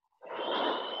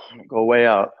 Go way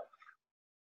out.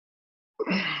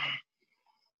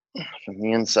 From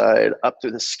the inside up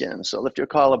through the skin. So lift your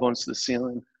collarbones to the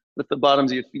ceiling. Lift the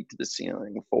bottoms of your feet to the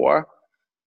ceiling. 4,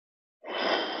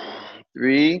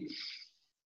 3,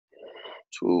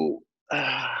 2,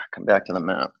 come back to the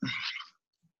mat.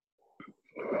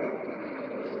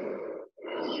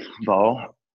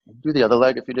 Bow. Do the other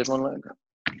leg if you did one leg.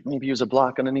 Maybe use a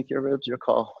block underneath your ribs, your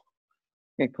call.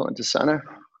 Okay, pull into center.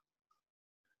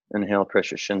 Inhale,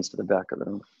 press your shins to the back of the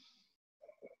room.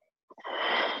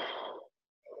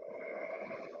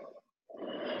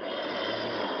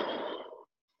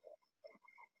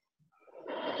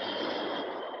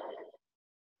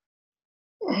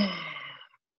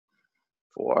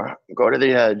 Four, go to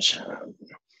the edge.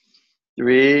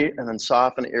 3, and then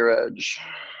soften your edge.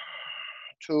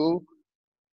 2,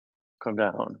 come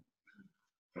down.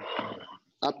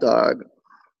 Up dog.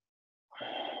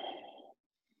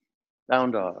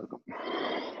 Down dog.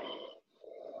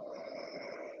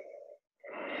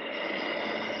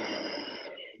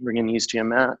 Bring your knees to your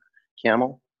mat.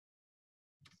 Camel.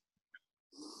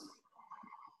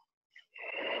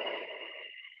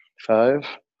 5.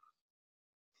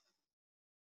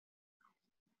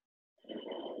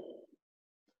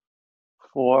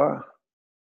 4.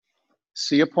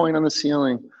 See a point on the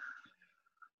ceiling.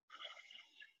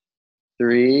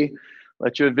 3.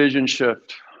 Let your vision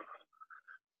shift.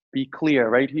 Be clear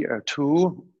right here.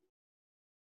 2.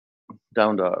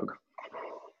 Down dog.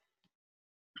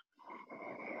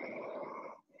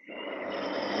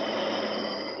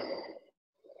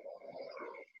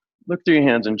 Look through your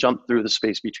hands and jump through the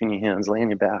space between your hands. Lay on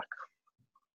your back.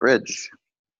 Bridge.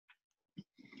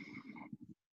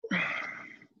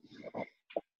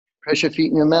 Press your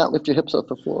feet in your mat. Lift your hips off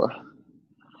the floor.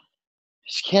 You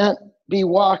just can't be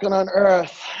walking on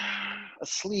earth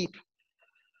asleep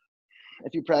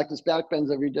if you practice back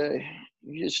bends every day.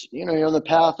 You're on the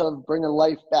path of bringing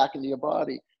life back into your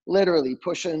body. Literally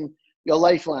pushing your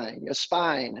lifeline, your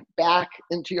spine, back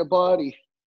into your body.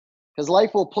 Because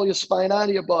life will pull your spine out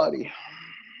of your body.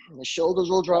 And the shoulders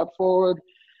will drop forward.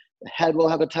 The head will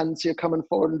have a tendency of coming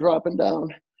forward and dropping down.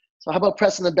 So how about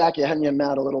pressing the back of your head in your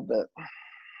mat a little bit?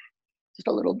 Just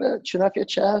a little bit. Chin off your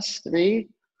chest. 3.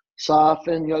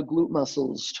 Soften your glute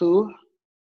muscles. 2.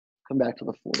 Come back to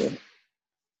the floor.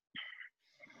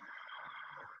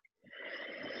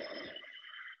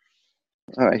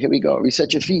 All right, here we go.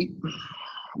 Reset your feet.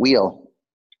 Wheel.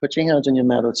 Put your hands on your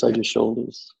mat outside your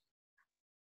shoulders.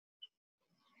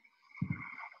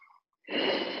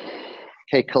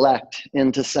 Okay, collect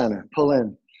into center. Pull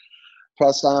in.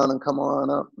 Press down and come on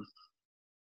up.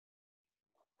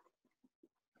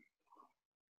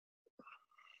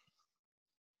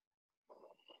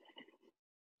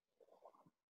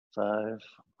 5,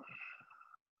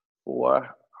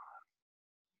 4,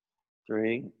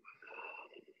 3,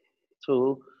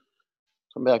 2,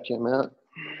 come back to your mat.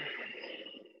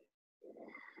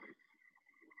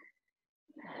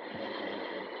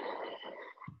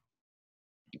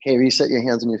 Okay, reset your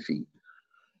hands and your feet.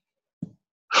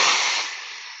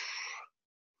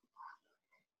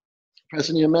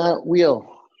 Pressing your mat,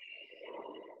 wheel.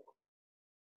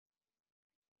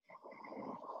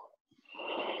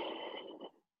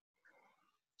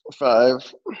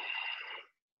 5,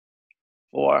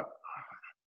 4,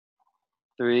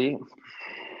 3,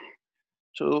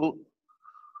 2,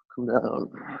 come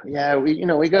down. Yeah,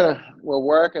 we're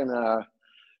working our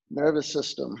nervous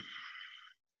system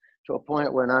to a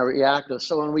point where now reactive.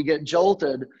 So when we get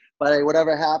jolted by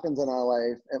whatever happens in our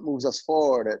life, it moves us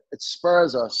forward. It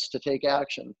spurs us to take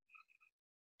action.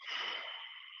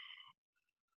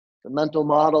 The mental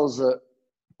models that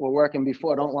were working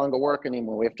before don't longer work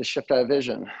anymore. We have to shift our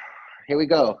vision. Here we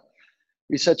go.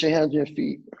 Reset your hands and your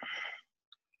feet.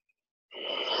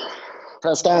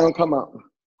 Press down, come up.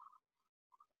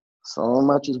 So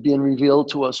much is being revealed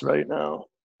to us right now.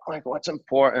 Like what's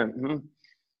important.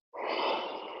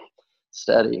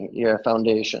 Steady your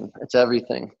foundation. It's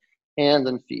everything. Hands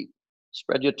and feet.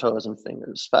 Spread your toes and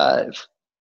fingers. 5,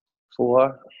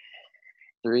 4,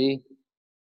 3,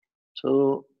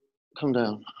 2, come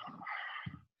down.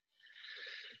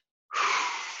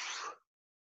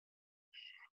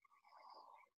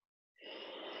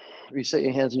 Reset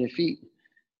your hands and your feet.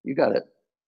 You got it.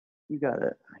 You got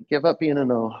it. Give up being a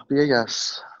no. Be a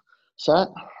yes. Set.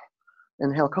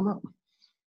 Inhale, come up.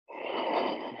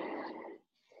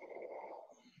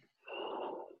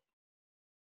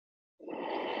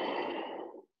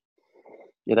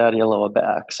 Get out of your lower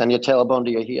back. Send your tailbone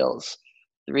to your heels.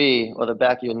 3, or the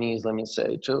back of your knees, let me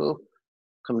say. 2,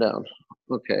 come down.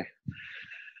 Okay.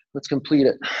 Let's complete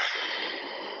it.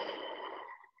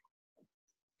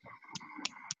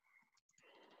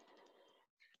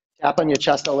 Tap on your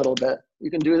chest a little bit.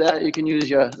 You can do that. You can use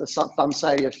the thumb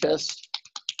side of your fist.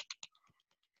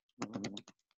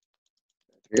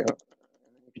 Yeah.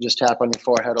 You can just tap on your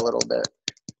forehead a little bit.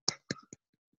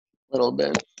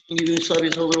 You give yourself a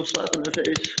little slap in the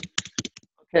face.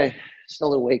 Okay,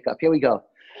 still a wake up. Here we go.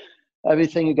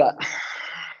 Everything you got.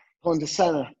 Pull into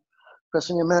center. Press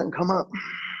on your mat and come up.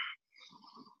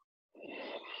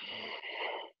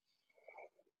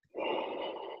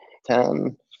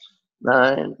 10,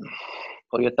 9.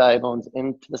 Pull your thigh bones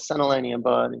into the center line of your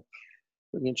body.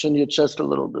 Bring your chin to your chest a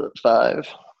little bit. 5,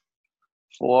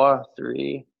 4,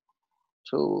 3,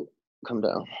 2, come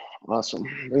down. Awesome.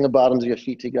 Bring the bottoms of your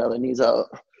feet together, knees out.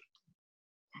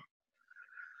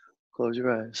 Close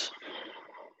your eyes.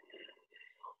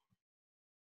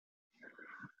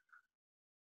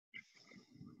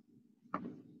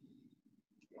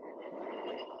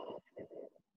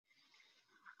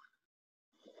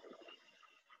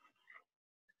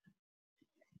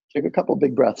 Take a couple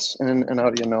big breaths in and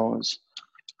out of your nose.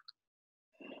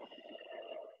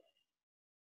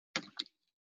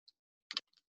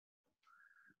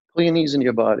 Pull your knees into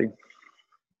your body.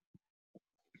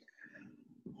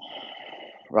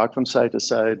 Rock from side to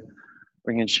side.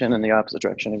 Bring your chin in the opposite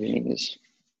direction of your knees.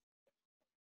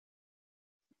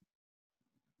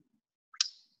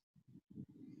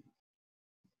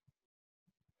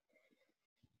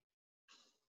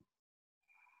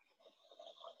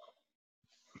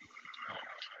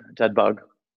 Dead bug.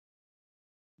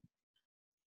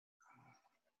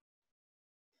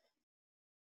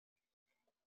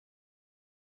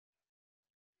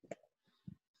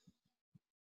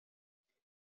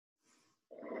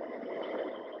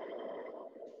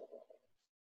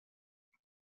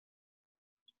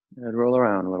 And roll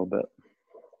around a little bit.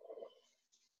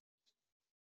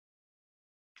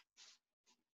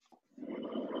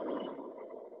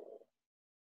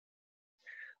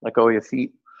 Let go of your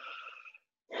feet.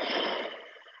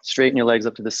 Straighten your legs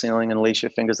up to the ceiling and lace your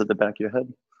fingers at the back of your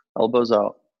head. Elbows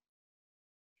out.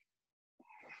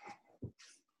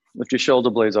 Lift your shoulder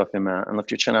blades off your mat and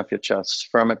lift your chin off your chest.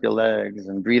 Firm up your legs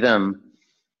and breathe in.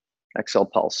 Exhale,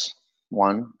 pulse.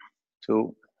 1,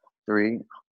 2, 3,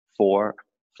 4,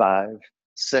 5,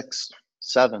 6,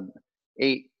 7,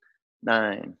 8,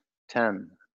 9,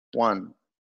 10. 1,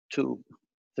 2,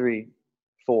 3,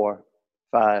 4,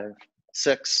 5,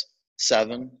 6,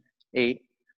 7, 8,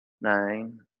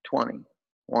 9, 20.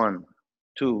 1,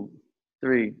 2,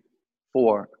 3,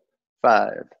 4,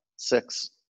 5, 6,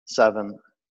 7,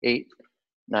 8,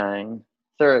 9,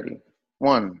 30.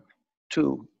 1,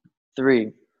 2,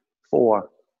 3, 4,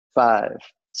 5,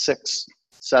 6,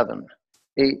 7,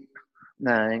 8,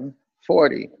 9,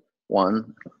 40.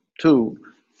 1, 2,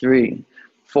 3,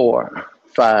 4,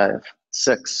 5,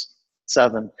 6,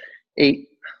 7, 8,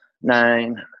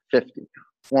 9, 50.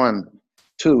 1,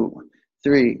 2,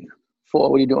 3, 4.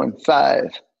 What are you doing?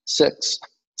 5, 6,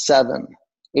 7,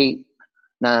 8,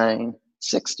 9,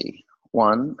 60.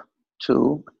 1,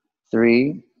 2,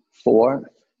 3,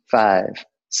 4, 5,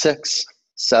 6,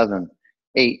 7,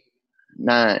 8,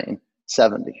 9,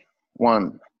 70.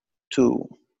 1,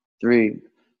 2, 3,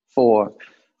 4,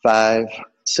 5,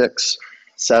 6,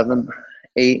 7,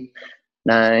 8,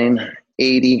 9,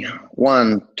 80.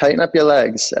 1. Tighten up your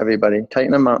legs, everybody.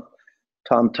 Tighten them up.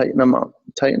 Tom, tighten them up.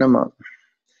 Tighten them up.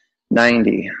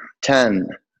 90. 10,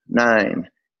 9,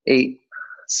 8,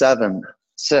 7,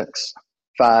 6,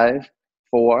 5,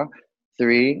 4,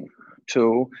 3,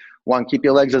 2, 1. Keep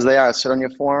your legs as they are. Sit on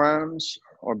your forearms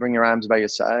or bring your arms by your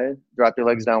side. Drop your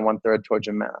legs down 1/3 towards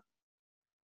your mat.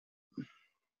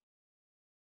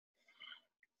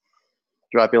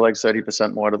 Drop your legs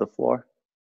 30% more to the floor.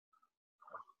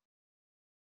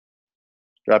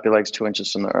 Drop your legs 2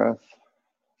 inches from the earth.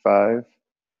 5,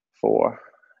 4,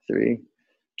 3,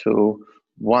 2,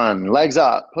 1. Legs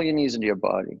up. Pull your knees into your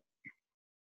body.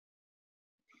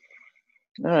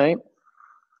 All right.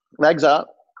 Legs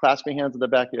up. Clasp your hands at the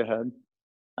back of your head.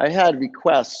 I had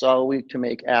requests all week to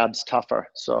make abs tougher,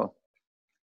 so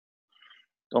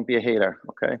don't be a hater,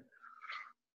 okay?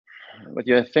 With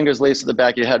your fingers laced at the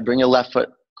back of your head, bring your left foot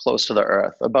close to the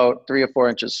earth, about 3 or 4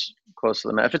 inches close to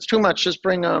the mat. If it's too much, just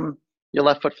bring your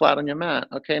left foot flat on your mat.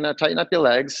 Okay, now tighten up your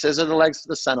legs, scissor the legs to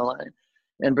the center line,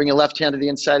 and bring your left hand to the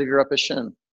inside of your upper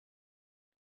shin.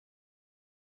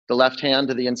 The left hand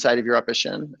to the inside of your upper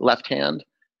shin. Left hand.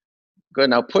 Good.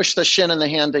 Now push the shin and the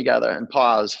hand together and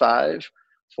pause. 5,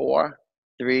 4,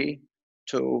 3,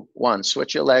 2, 1.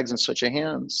 Switch your legs and switch your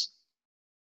hands.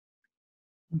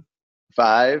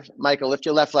 5. Michael, lift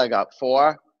your left leg up.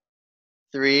 4,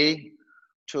 3,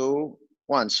 2,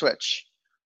 1. Switch.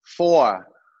 4,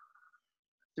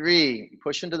 3.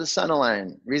 Push into the center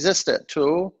line. Resist it.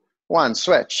 2, 1.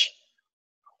 Switch.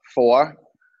 4,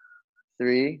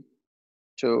 3,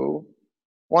 2,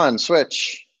 1.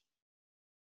 Switch.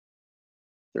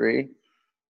 3,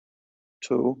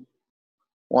 2,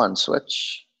 1.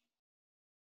 Switch.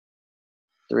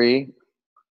 3,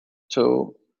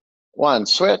 2, 1.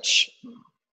 Switch.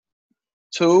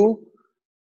 2,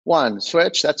 1.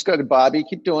 Switch. That's good, Bobby.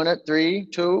 Keep doing it. 3,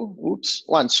 2, oops,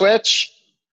 1. Switch.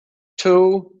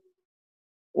 2,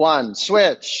 1.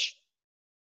 Switch.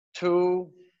 2,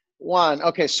 1.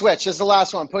 Okay, switch. This is the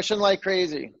last one. Push in like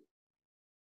crazy.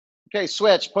 Okay,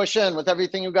 switch. Push in with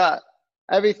everything you got.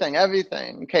 Everything.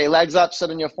 Okay, legs up, sit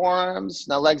in your forearms.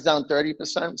 Now legs down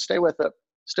 30%. Stay with it.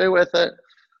 Stay with it.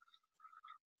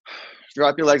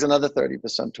 Drop your legs another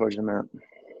 30% towards your mat.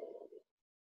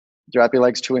 Drop your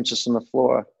legs 2 inches from the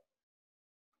floor.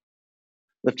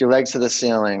 Lift your legs to the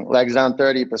ceiling. Legs down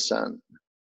 30%.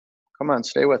 Come on,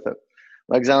 stay with it.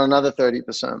 Legs down another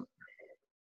 30%.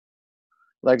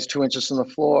 Legs 2 inches from the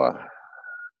floor.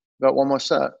 Got one more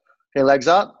set. Okay, legs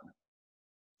up.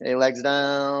 Okay, legs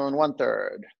down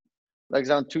 1/3. Legs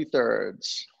down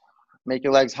 2/3. Make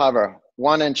your legs hover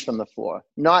 1 inch from the floor.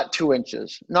 Not 2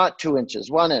 inches. Not 2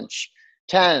 inches. 1 inch.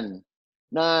 10,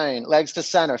 9. Legs to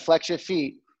center. Flex your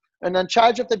feet. And then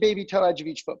charge up the baby toe edge of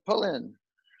each foot. Pull in.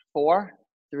 4,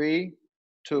 3,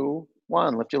 2,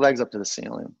 1. Lift your legs up to the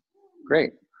ceiling.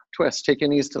 Great. Twist. Take your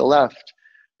knees to the left.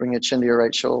 Bring your chin to your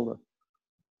right shoulder.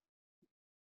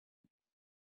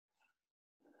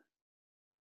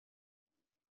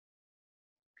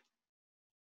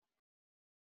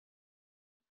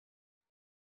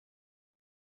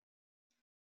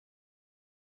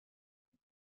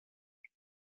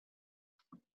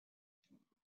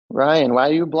 Ryan, why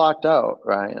are you blocked out,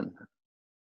 Ryan?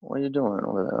 What are you doing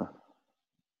over there?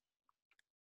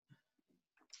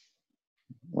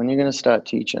 When are you going to start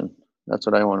teaching? That's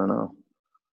what I want to know.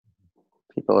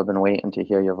 People have been waiting to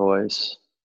hear your voice.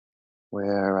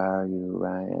 Where are you,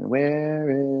 Ryan?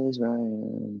 Where is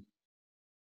Ryan?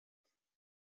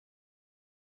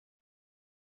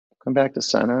 Come back to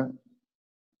center.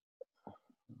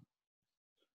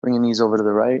 Bring your knees over to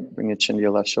the right. Bring your chin to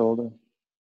your left shoulder.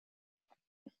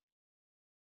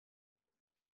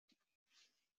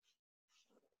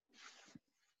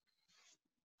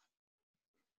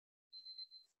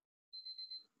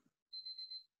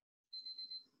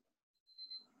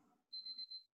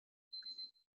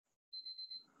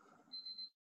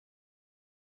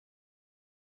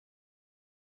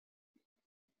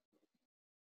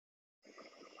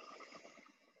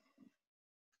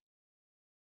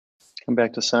 Come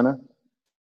back to center.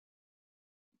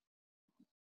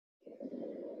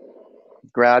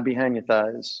 Grab behind your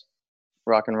thighs.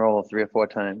 Rock and roll 3 or 4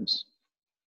 times.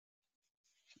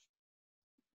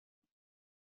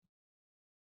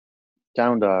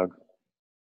 Down dog.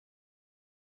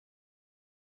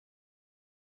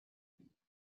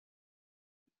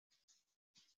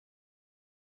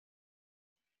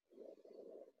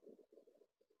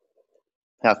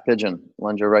 Half pigeon.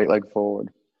 Lunge your right leg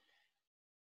forward.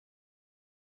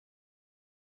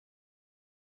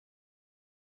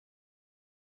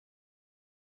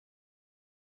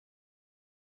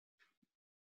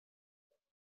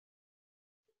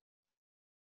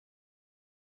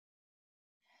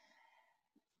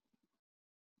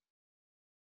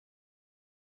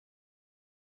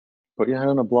 Put your head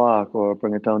on a block or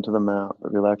bring it down to the mat,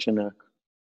 but relax your neck.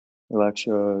 Relax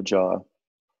your jaw.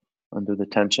 Undo the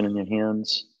tension in your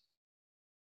hands.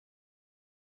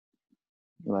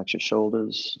 Relax your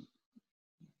shoulders.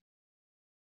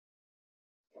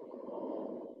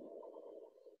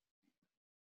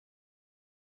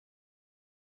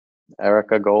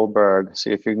 Erica Goldberg.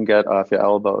 See if you can get off your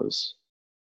elbows.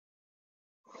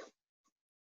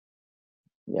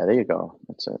 Yeah, there you go.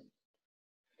 That's it.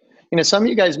 You know, some of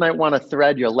you guys might want to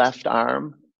thread your left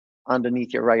arm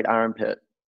underneath your right armpit.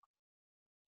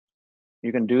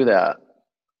 You can do that.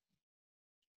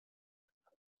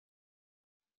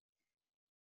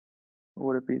 Or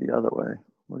would it be the other way?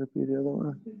 Would it be the other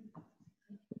way?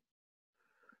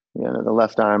 Yeah, no, the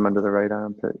left arm under the right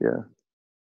armpit, yeah.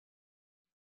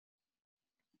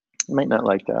 You might not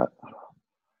like that.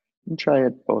 You can try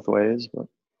it both ways, but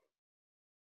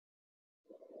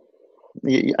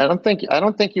I don't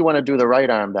think you want to do the right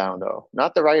arm down though.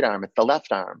 Not the right arm, it's the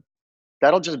left arm.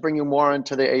 That'll just bring you more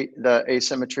into the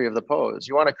asymmetry of the pose.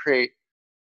 You want to create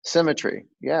symmetry.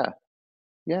 Yeah,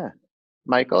 yeah.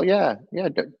 Michael, yeah, yeah.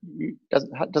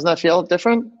 Doesn't that feel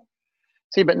different?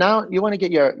 See, but now you want to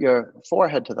get your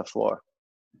forehead to the floor.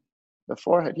 The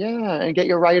forehead, yeah, and get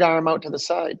your right arm out to the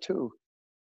side too.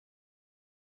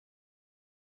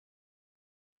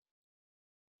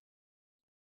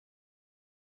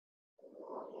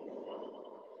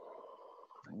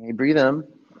 You breathe in,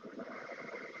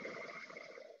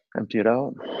 empty it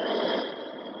out.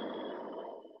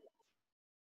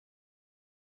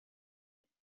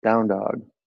 Down dog.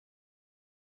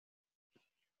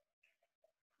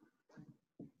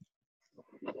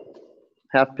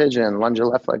 Half pigeon, lunge your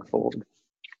left leg forward.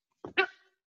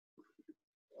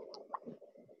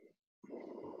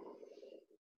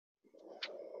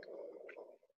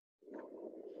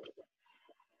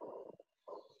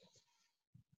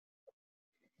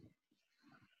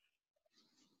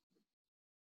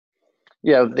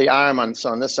 Yeah, the arm on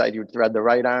this side, you'd thread the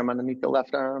right arm underneath the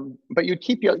left arm, but you'd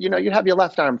keep you'd have your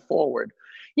left arm forward.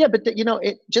 Yeah, but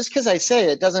just because I say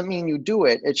it doesn't mean you do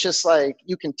it. It's just like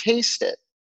you can taste it.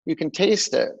 You can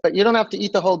taste it, but you don't have to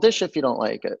eat the whole dish if you don't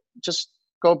like it. Just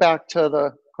go back to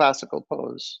the classical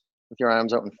pose with your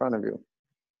arms out in front of you.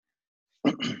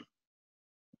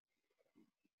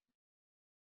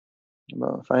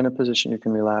 Well, find a position you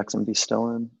can relax and be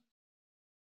still in.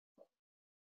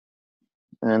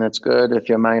 And it's good if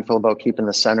you're mindful about keeping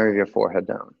the center of your forehead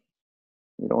down.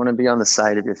 You don't want to be on the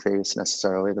side of your face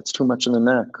necessarily. That's too much in the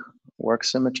neck. Work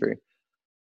symmetry.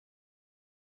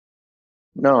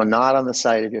 No, not on the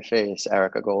side of your face,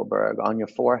 Erica Goldberg. On your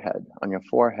forehead,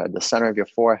 the center of your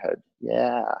forehead.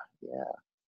 Yeah, yeah.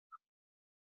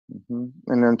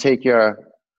 And then take your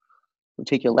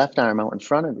left arm out in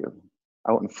front of you,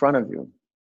 out in front of you.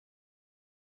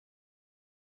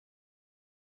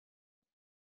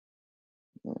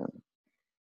 Yeah.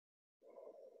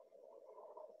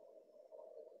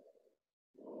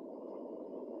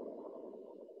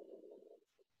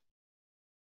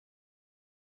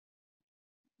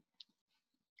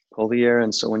 Pull the air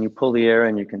in. So when you pull the air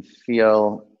in, you can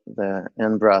feel the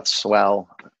in-breath swell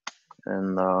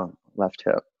in the left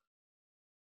hip.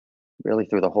 Really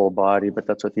through the whole body, but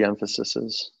that's what the emphasis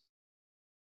is.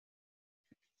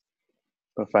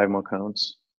 Go 5 more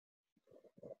counts.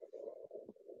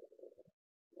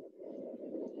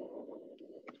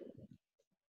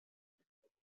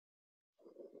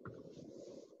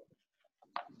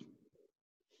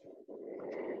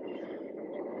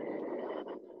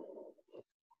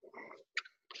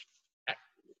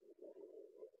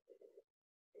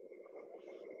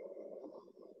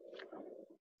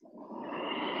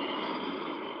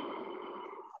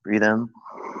 Breathe in.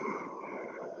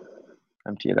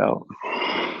 Empty it out.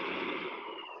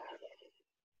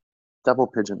 Double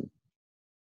pigeon.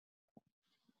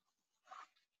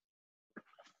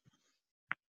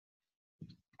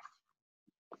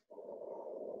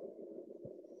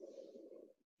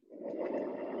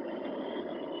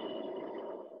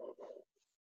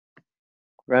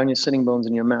 Round your sitting bones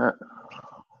in your mat.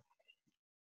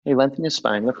 Hey, lengthen your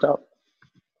spine, lift up.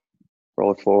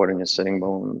 Roll it forward in your sitting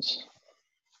bones.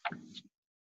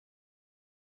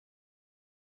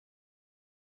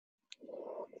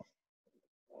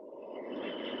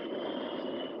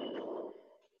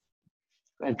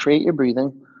 And create your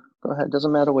breathing. Go ahead,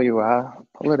 doesn't matter where you are.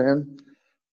 Pull it in,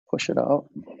 push it out.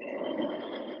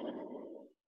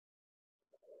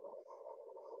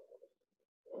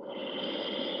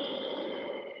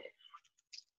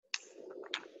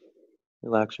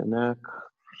 Relax your neck.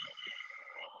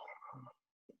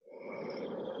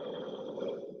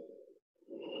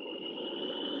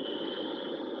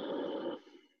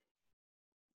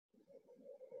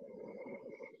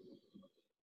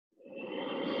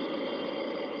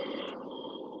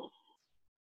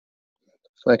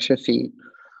 Flex your feet.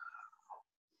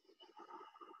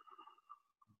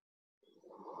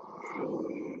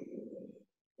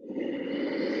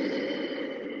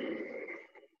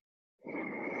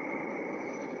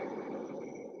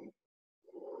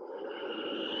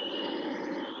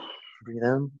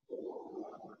 Breathe in.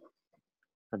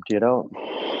 Empty it out.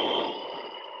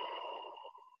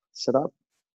 Sit up.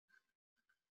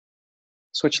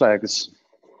 Switch legs.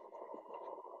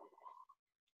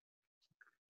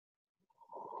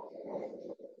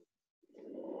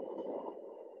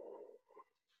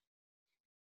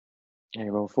 And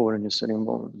you roll forward in your sitting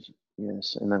bones.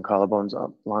 Yes, and then collarbones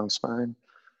up, long spine.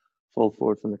 Fold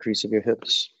forward from the crease of your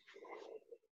hips.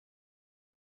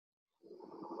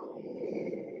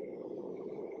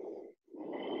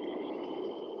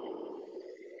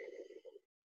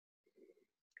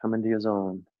 Come into your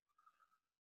zone.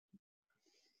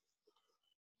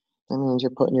 That means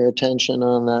you're putting your attention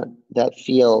on that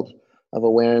field of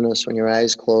awareness. When your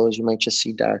eyes close, you might just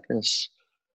see darkness.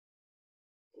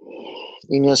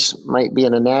 You just might be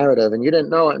in a narrative, and you didn't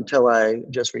know it until I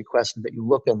just requested that you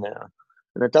look in there.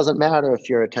 And it doesn't matter if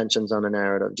your attention's on a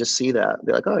narrative. Just see that.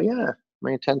 Be like, oh yeah,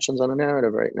 my attention's on a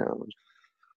narrative right now.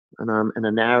 And I'm in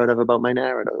a narrative about my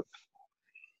narrative.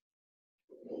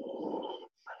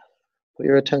 Put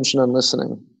your attention on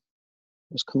listening.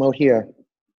 Just come out here.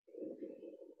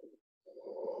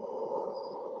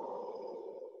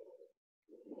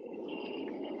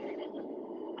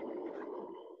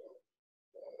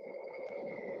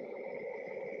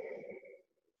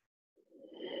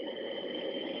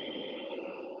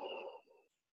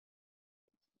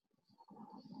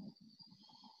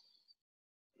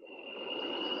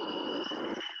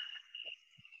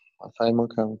 I'll 5 more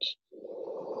counts.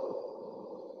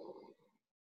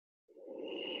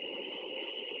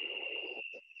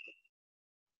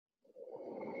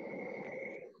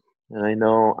 And I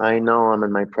know I'm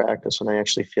in my practice when I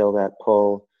actually feel that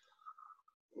pull.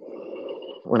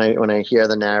 When I hear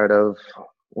the narrative,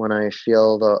 when I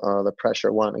feel the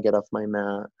pressure wanting to get off my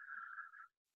mat,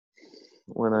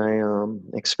 when I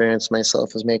experience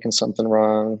myself as making something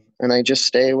wrong, and I just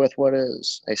stay with what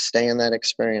is. I stay in that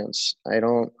experience. I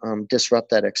don't disrupt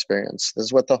that experience. This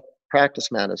is what the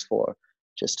practice mat is for,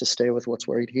 just to stay with what's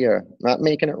right here. Not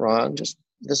making it wrong, just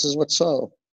this is what's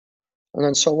so. And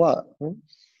then so what?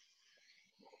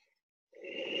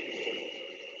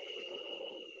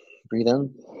 Breathe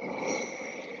in.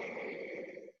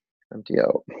 Empty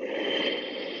out.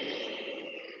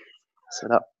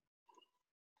 Sit up.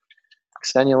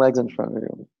 Extend your legs in front of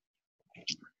you.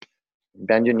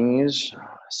 Bend your knees.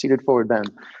 Seated forward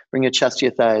bend. Bring your chest to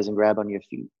your thighs and grab onto your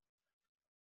feet.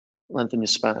 Lengthen your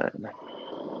spine.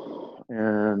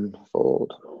 And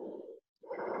fold.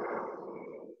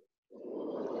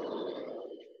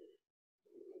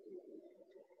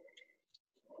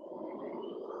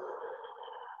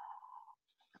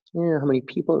 Yeah, how many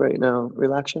people right now?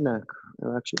 Relax your neck.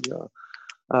 Relax your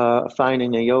jaw.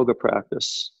 Finding a yoga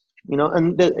practice. You know,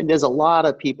 and there's a lot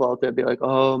of people out there be like,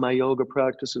 oh, my yoga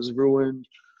practice is ruined.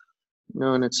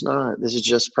 No, and it's not. This is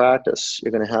just practice.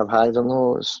 You're going to have highs and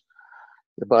lows.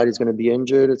 Your body's going to be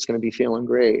injured. It's going to be feeling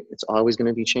great. It's always going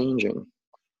to be changing.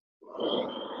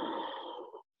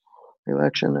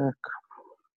 Relax your neck.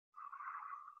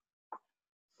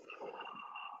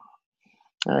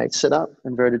 All right, sit up,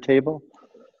 inverted table.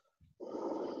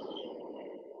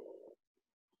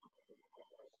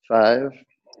 5,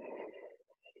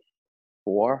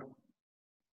 4,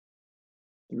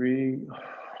 3,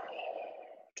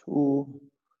 2. All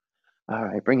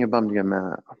right, bring your bum to your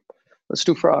mat. Let's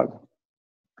do frog.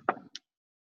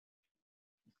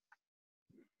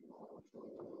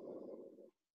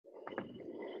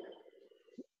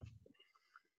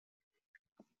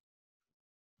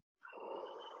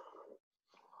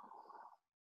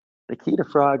 The key to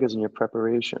frog is in your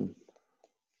preparation.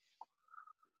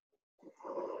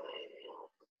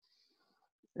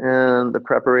 And the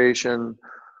preparation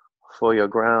for your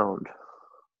ground.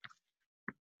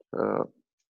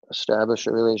 Establish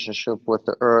a relationship with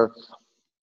the earth.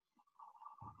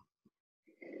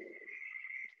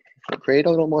 Create a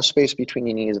little more space between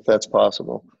your knees if that's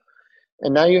possible.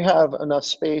 And now you have enough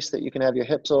space that you can have your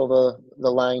hips over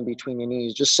the line between your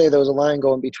knees. Just say there was a line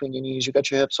going between your knees. You got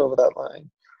your hips over that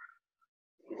line.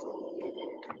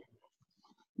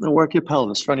 Now work your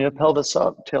pelvis. Front of your pelvis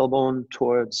up, tailbone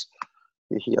towards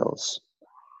your heels.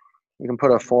 You can put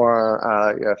your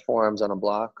forearms on a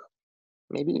block.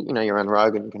 Maybe, you're on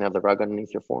rug and you can have the rug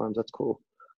underneath your forearms. That's cool.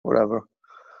 Whatever.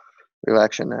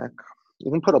 Relax your neck.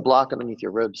 You can put a block underneath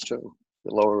your ribs too,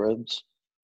 your lower ribs.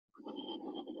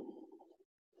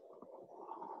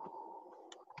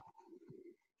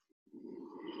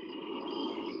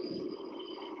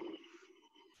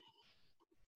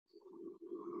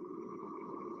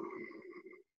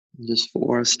 Just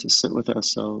for us to sit with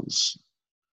ourselves.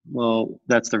 Well,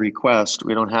 that's the request.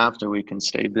 We don't have to. We can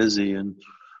stay busy. And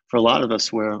for a lot of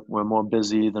us, we're more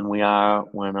busy than we are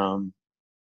when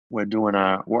we're doing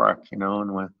our work, you know,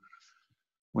 and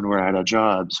when we're at our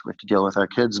jobs, we have to deal with our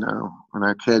kids now, and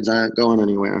our kids aren't going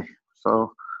anywhere.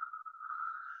 So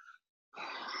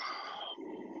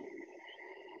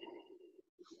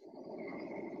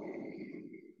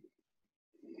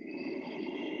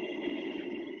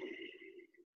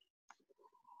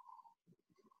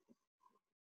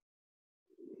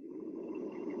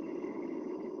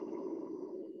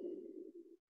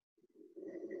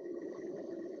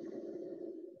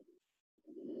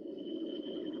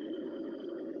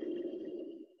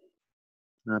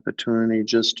an opportunity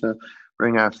just to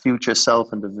bring our future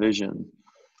self into vision.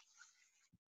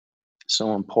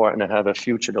 So important to have a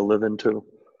future to live into.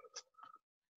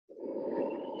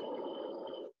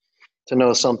 To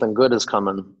know something good is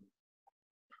coming.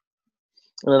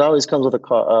 And it always comes with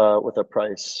a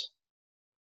price.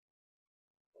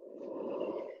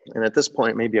 And at this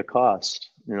point, maybe a cost,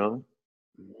 you know?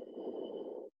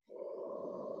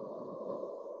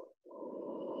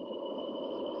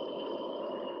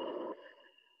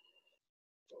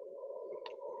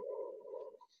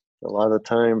 A lot of the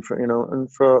time for, you know, and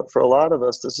for a lot of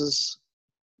us, this is,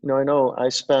 you know I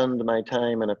spend my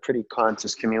time in a pretty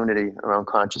conscious community around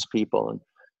conscious people, and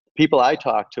people I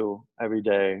talk to every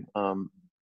day, you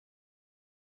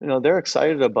know, they're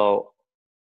excited about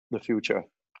the future.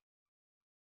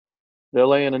 They're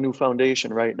laying a new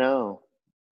foundation right now.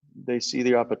 They see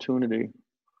the opportunity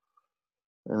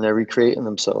and they're recreating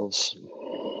themselves.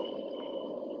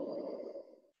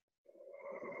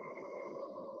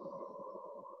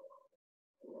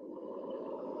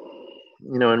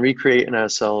 You know, and recreating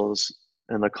ourselves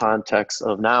in the context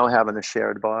of now having a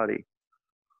shared body.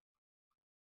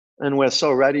 And we're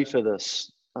so ready for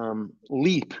this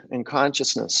leap in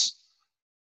consciousness.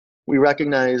 We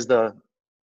recognize the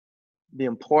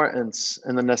importance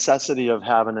and the necessity of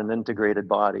having an integrated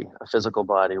body, a physical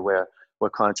body where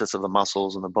we're conscious of the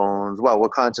muscles and the bones. Well, we're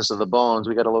conscious of the bones.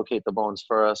 We got to locate the bones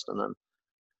first, and then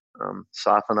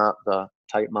soften up the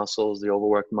tight muscles, the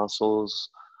overworked muscles,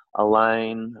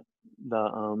 align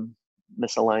the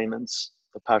misalignments,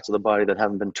 the parts of the body that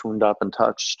haven't been tuned up and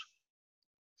touched.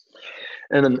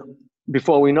 And then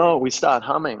before we know it, we start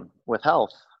humming with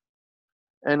health.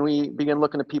 And we begin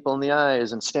looking at people in the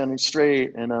eyes and standing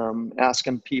straight and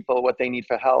asking people what they need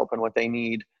for help and what they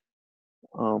need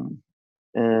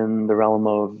in the realm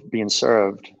of being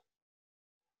served.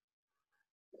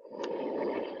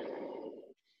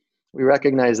 We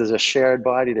recognize there's a shared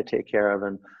body to take care of,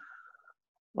 and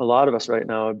a lot of us right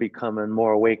now are becoming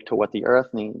more awake to what the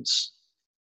earth needs.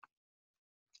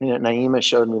 You know, Naima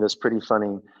showed me this pretty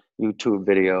funny YouTube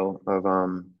video of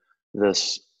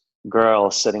this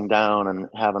girl sitting down and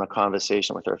having a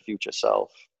conversation with her future self.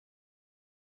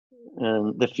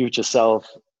 And the future self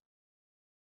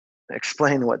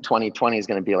explained what 2020 is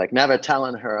going to be like, never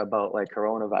telling her about like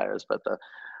coronavirus, but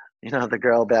the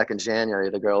girl back in January,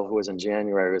 the girl who was in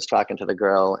January was talking to the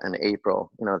girl in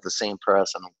April, you know, the same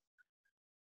person.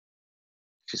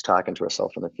 She's talking to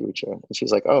herself in the future. And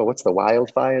she's like, oh, what's the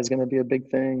wildfire is going to be a big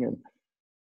thing.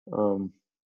 And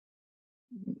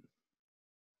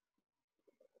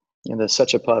there's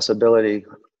such a possibility.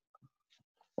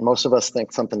 And most of us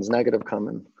think something's negative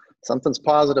coming. Something's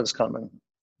positive's coming.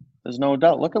 There's no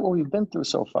doubt. Look at what we've been through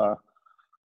so far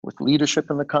with leadership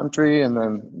in the country, and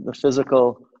then the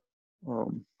physical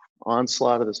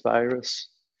onslaught of this virus,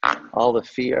 all the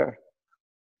fear.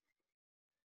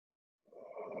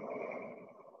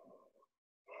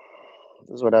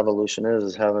 This is what evolution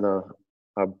is having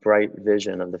a bright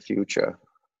vision of the future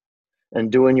and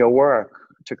doing your work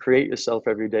to create yourself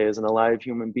every day as an alive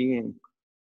human being,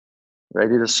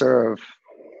 ready to serve.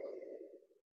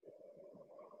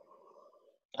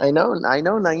 I know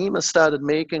Naima started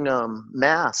making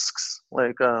masks,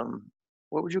 like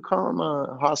what would you call them?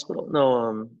 Hospital?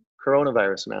 No,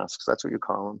 coronavirus masks. That's what you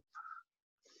call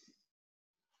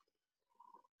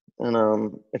them.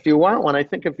 And if you want one, I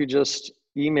think if you just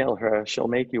email her, she'll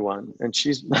make you one. And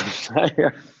she's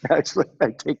actually,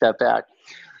 I take that back.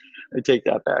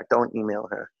 Don't email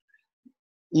her.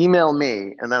 Email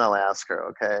me, and then I'll ask her.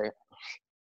 Okay.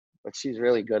 But she's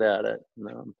really good at it.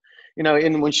 You know,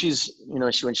 and when she's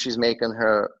making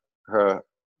her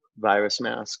virus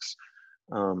masks,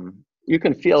 you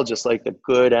can feel just like the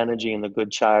good energy and the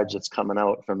good charge that's coming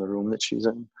out from the room that she's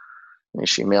in. And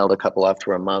she mailed a couple off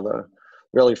to her mother.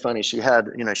 Really funny. She has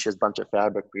a bunch of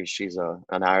fabric because she's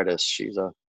an artist. She's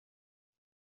a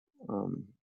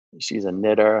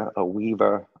knitter, a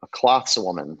weaver, a cloths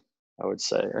woman, I would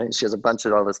say. Right? She has a bunch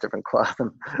of all this different cloth,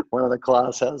 and one of the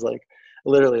cloths has like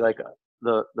literally like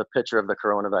the picture of the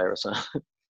coronavirus on it.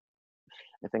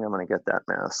 I think I'm gonna get that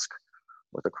mask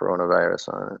with the coronavirus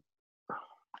on it.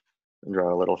 And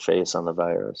draw a little face on the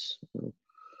virus. All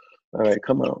right,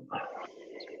 come out.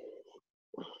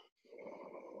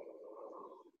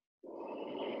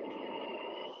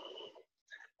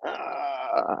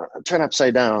 Turn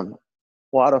upside down.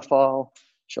 Waterfall,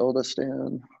 shoulder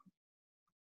stand,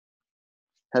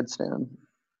 headstand.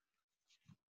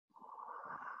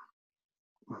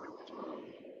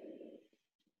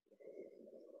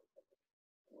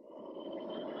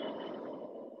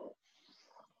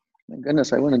 My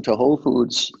goodness, I went into Whole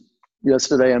Foods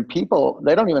yesterday and people,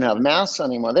 they don't even have masks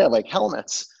anymore. They have like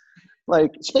helmets,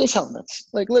 like space helmets,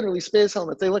 like literally space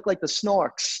helmets. They look like the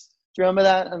Snorks. Do you remember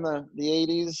that in the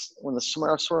 80s when the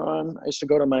Smurfs were on? I used to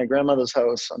go to my grandmother's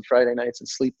house on Friday nights and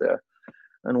sleep there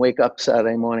and wake up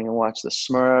Saturday morning and watch the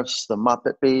Smurfs, the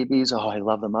Muppet Babies. Oh, I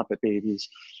love the Muppet Babies.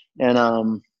 And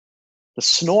the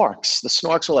Snorks. The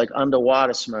Snorks were like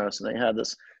underwater Smurfs and they had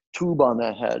this tube on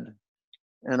their head.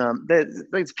 And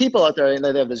there's people out there, and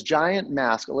they have this giant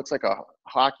mask. It looks like a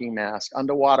hockey mask,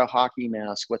 underwater hockey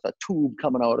mask with a tube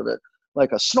coming out of it,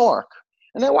 like a snork.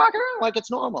 And they're walking around like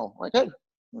it's normal. Like, hey,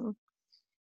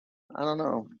 I don't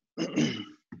know.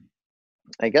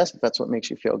 I guess that's what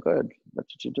makes you feel good.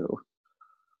 That's what you do.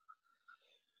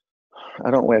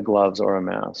 I don't wear gloves or a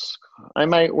mask. I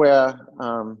might wear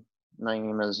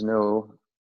Naima's new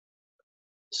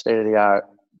state-of-the-art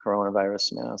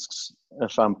coronavirus masks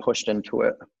if I'm pushed into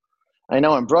it. I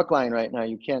know in Brookline right now,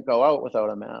 you can't go out without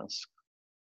a mask.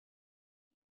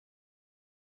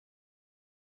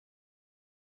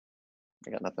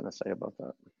 I got nothing to say about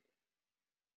that.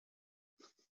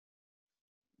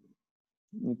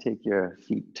 You take your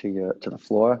feet to the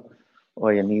floor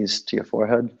or your knees to your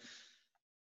forehead.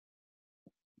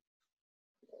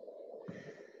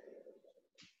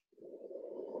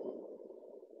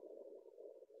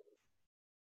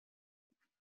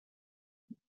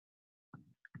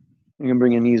 You can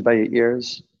bring your knees by your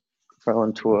ears, fall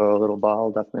into a little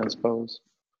ball, deaf man's pose.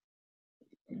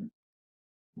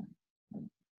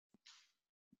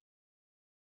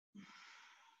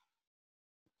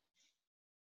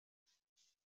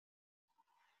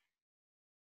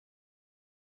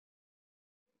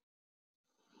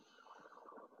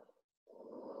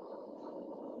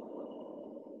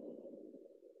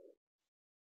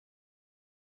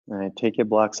 All right, take your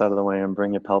blocks out of the way and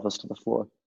bring your pelvis to the floor.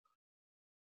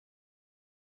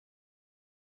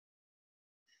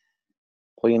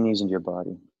 Pull your knees into your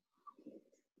body.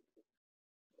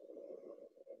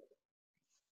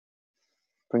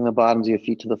 Bring the bottoms of your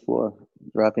feet to the floor.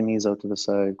 Drop your knees out to the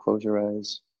side. Close your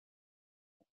eyes.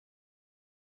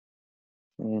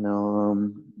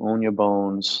 Own your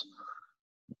bones.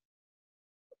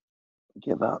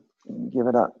 Give up. Give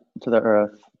it up to the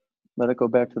earth. Let it go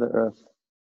back to the earth.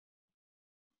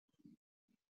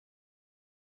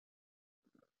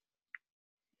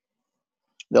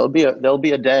 There'll be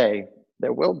a day,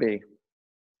 there will be,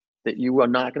 that you are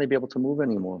not going to be able to move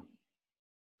anymore.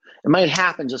 It might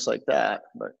happen just like that,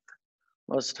 but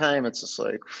most of the time it's just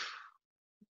like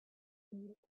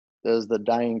there's the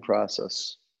dying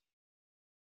process.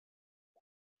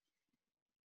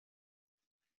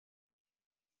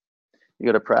 You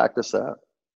got to practice that.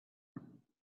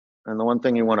 And the one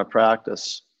thing you want to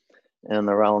practice in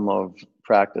the realm of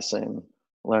practicing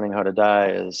learning how to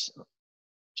die is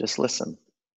just listen.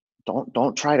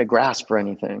 Don't try to grasp for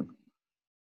anything.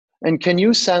 And can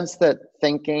you sense that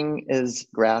thinking is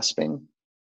grasping?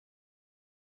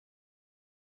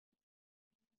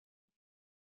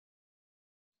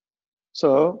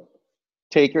 So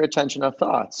take your attention off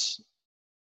thoughts.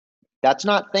 That's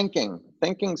not thinking.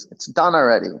 It's done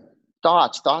already.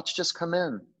 Thoughts just come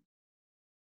in.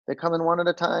 They come in one at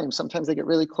a time. Sometimes they get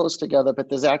really close together, but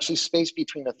there's actually space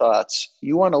between the thoughts.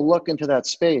 You want to look into that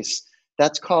space.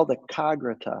 That's called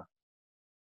ekagrata.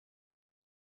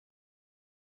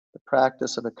 The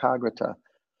practice of ekagrata.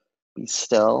 Be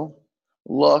still,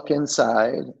 look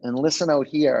inside, and listen out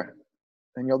here,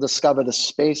 and you'll discover the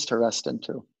space to rest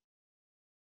into.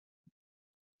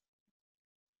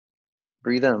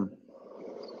 Breathe in.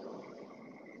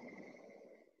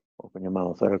 Open your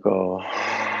mouth, let it go.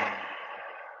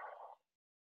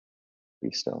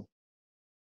 Be still.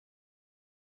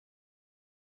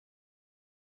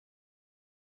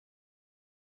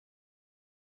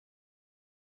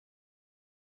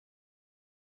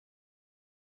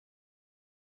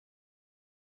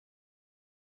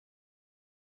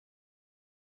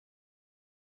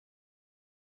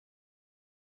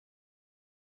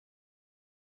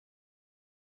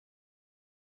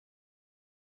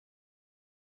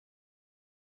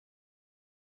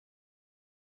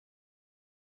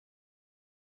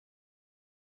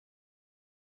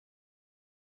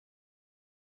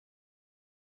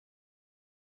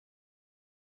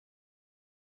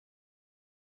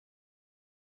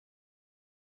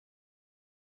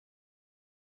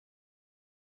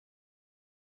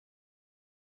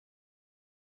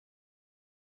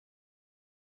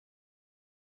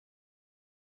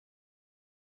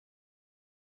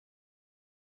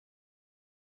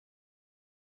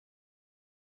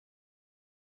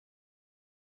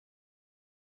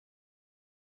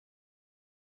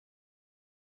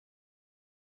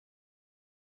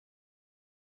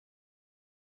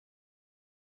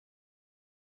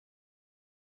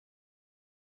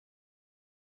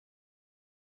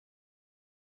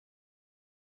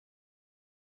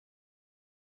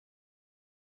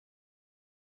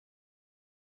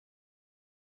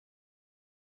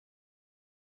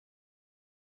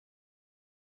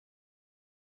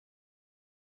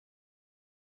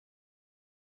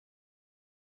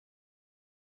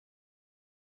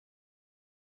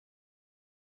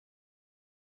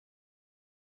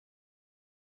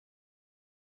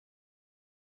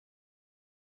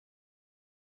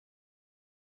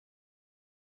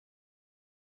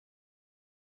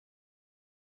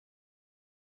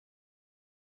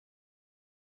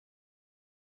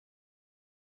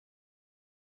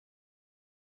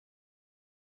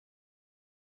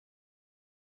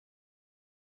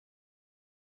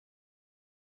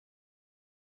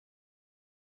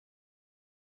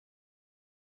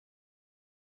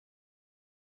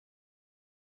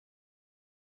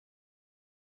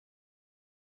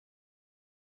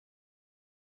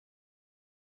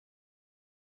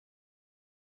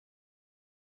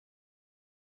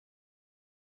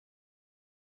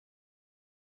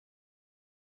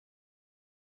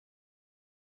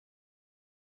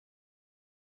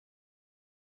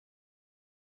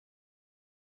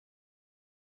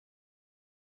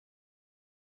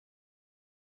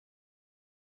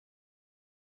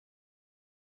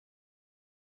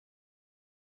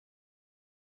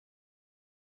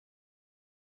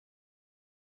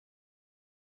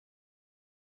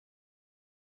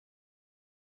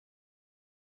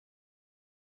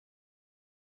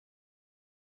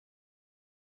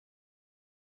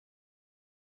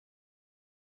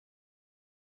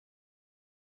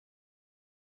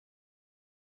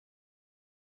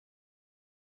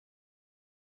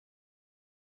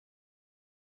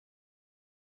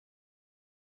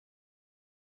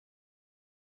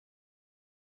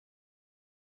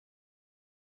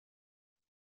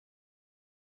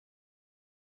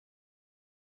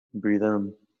 Breathe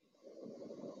in.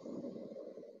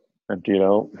 Empty it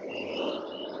out.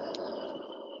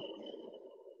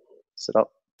 Sit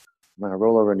up. I'm going to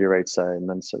roll over to your right side and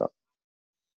then sit up.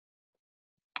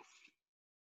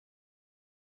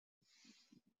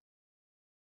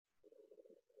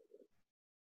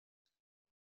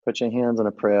 Put your hands in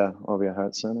a prayer over your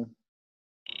heart center.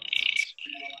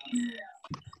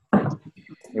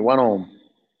 You went home.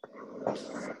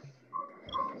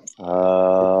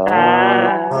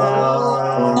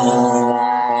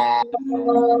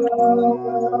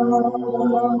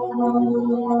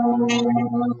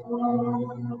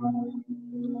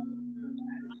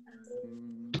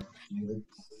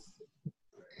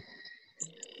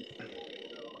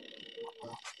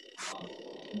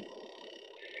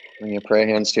 Bring your prayer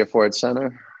hands to your forehead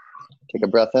center. Take a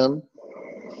breath in.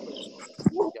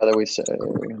 Together we say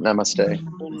namaste.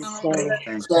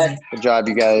 Good job,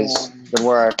 you guys. Good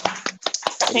work.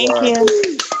 Good Thank work.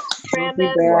 you. Thank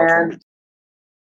you, You're welcome. Dan.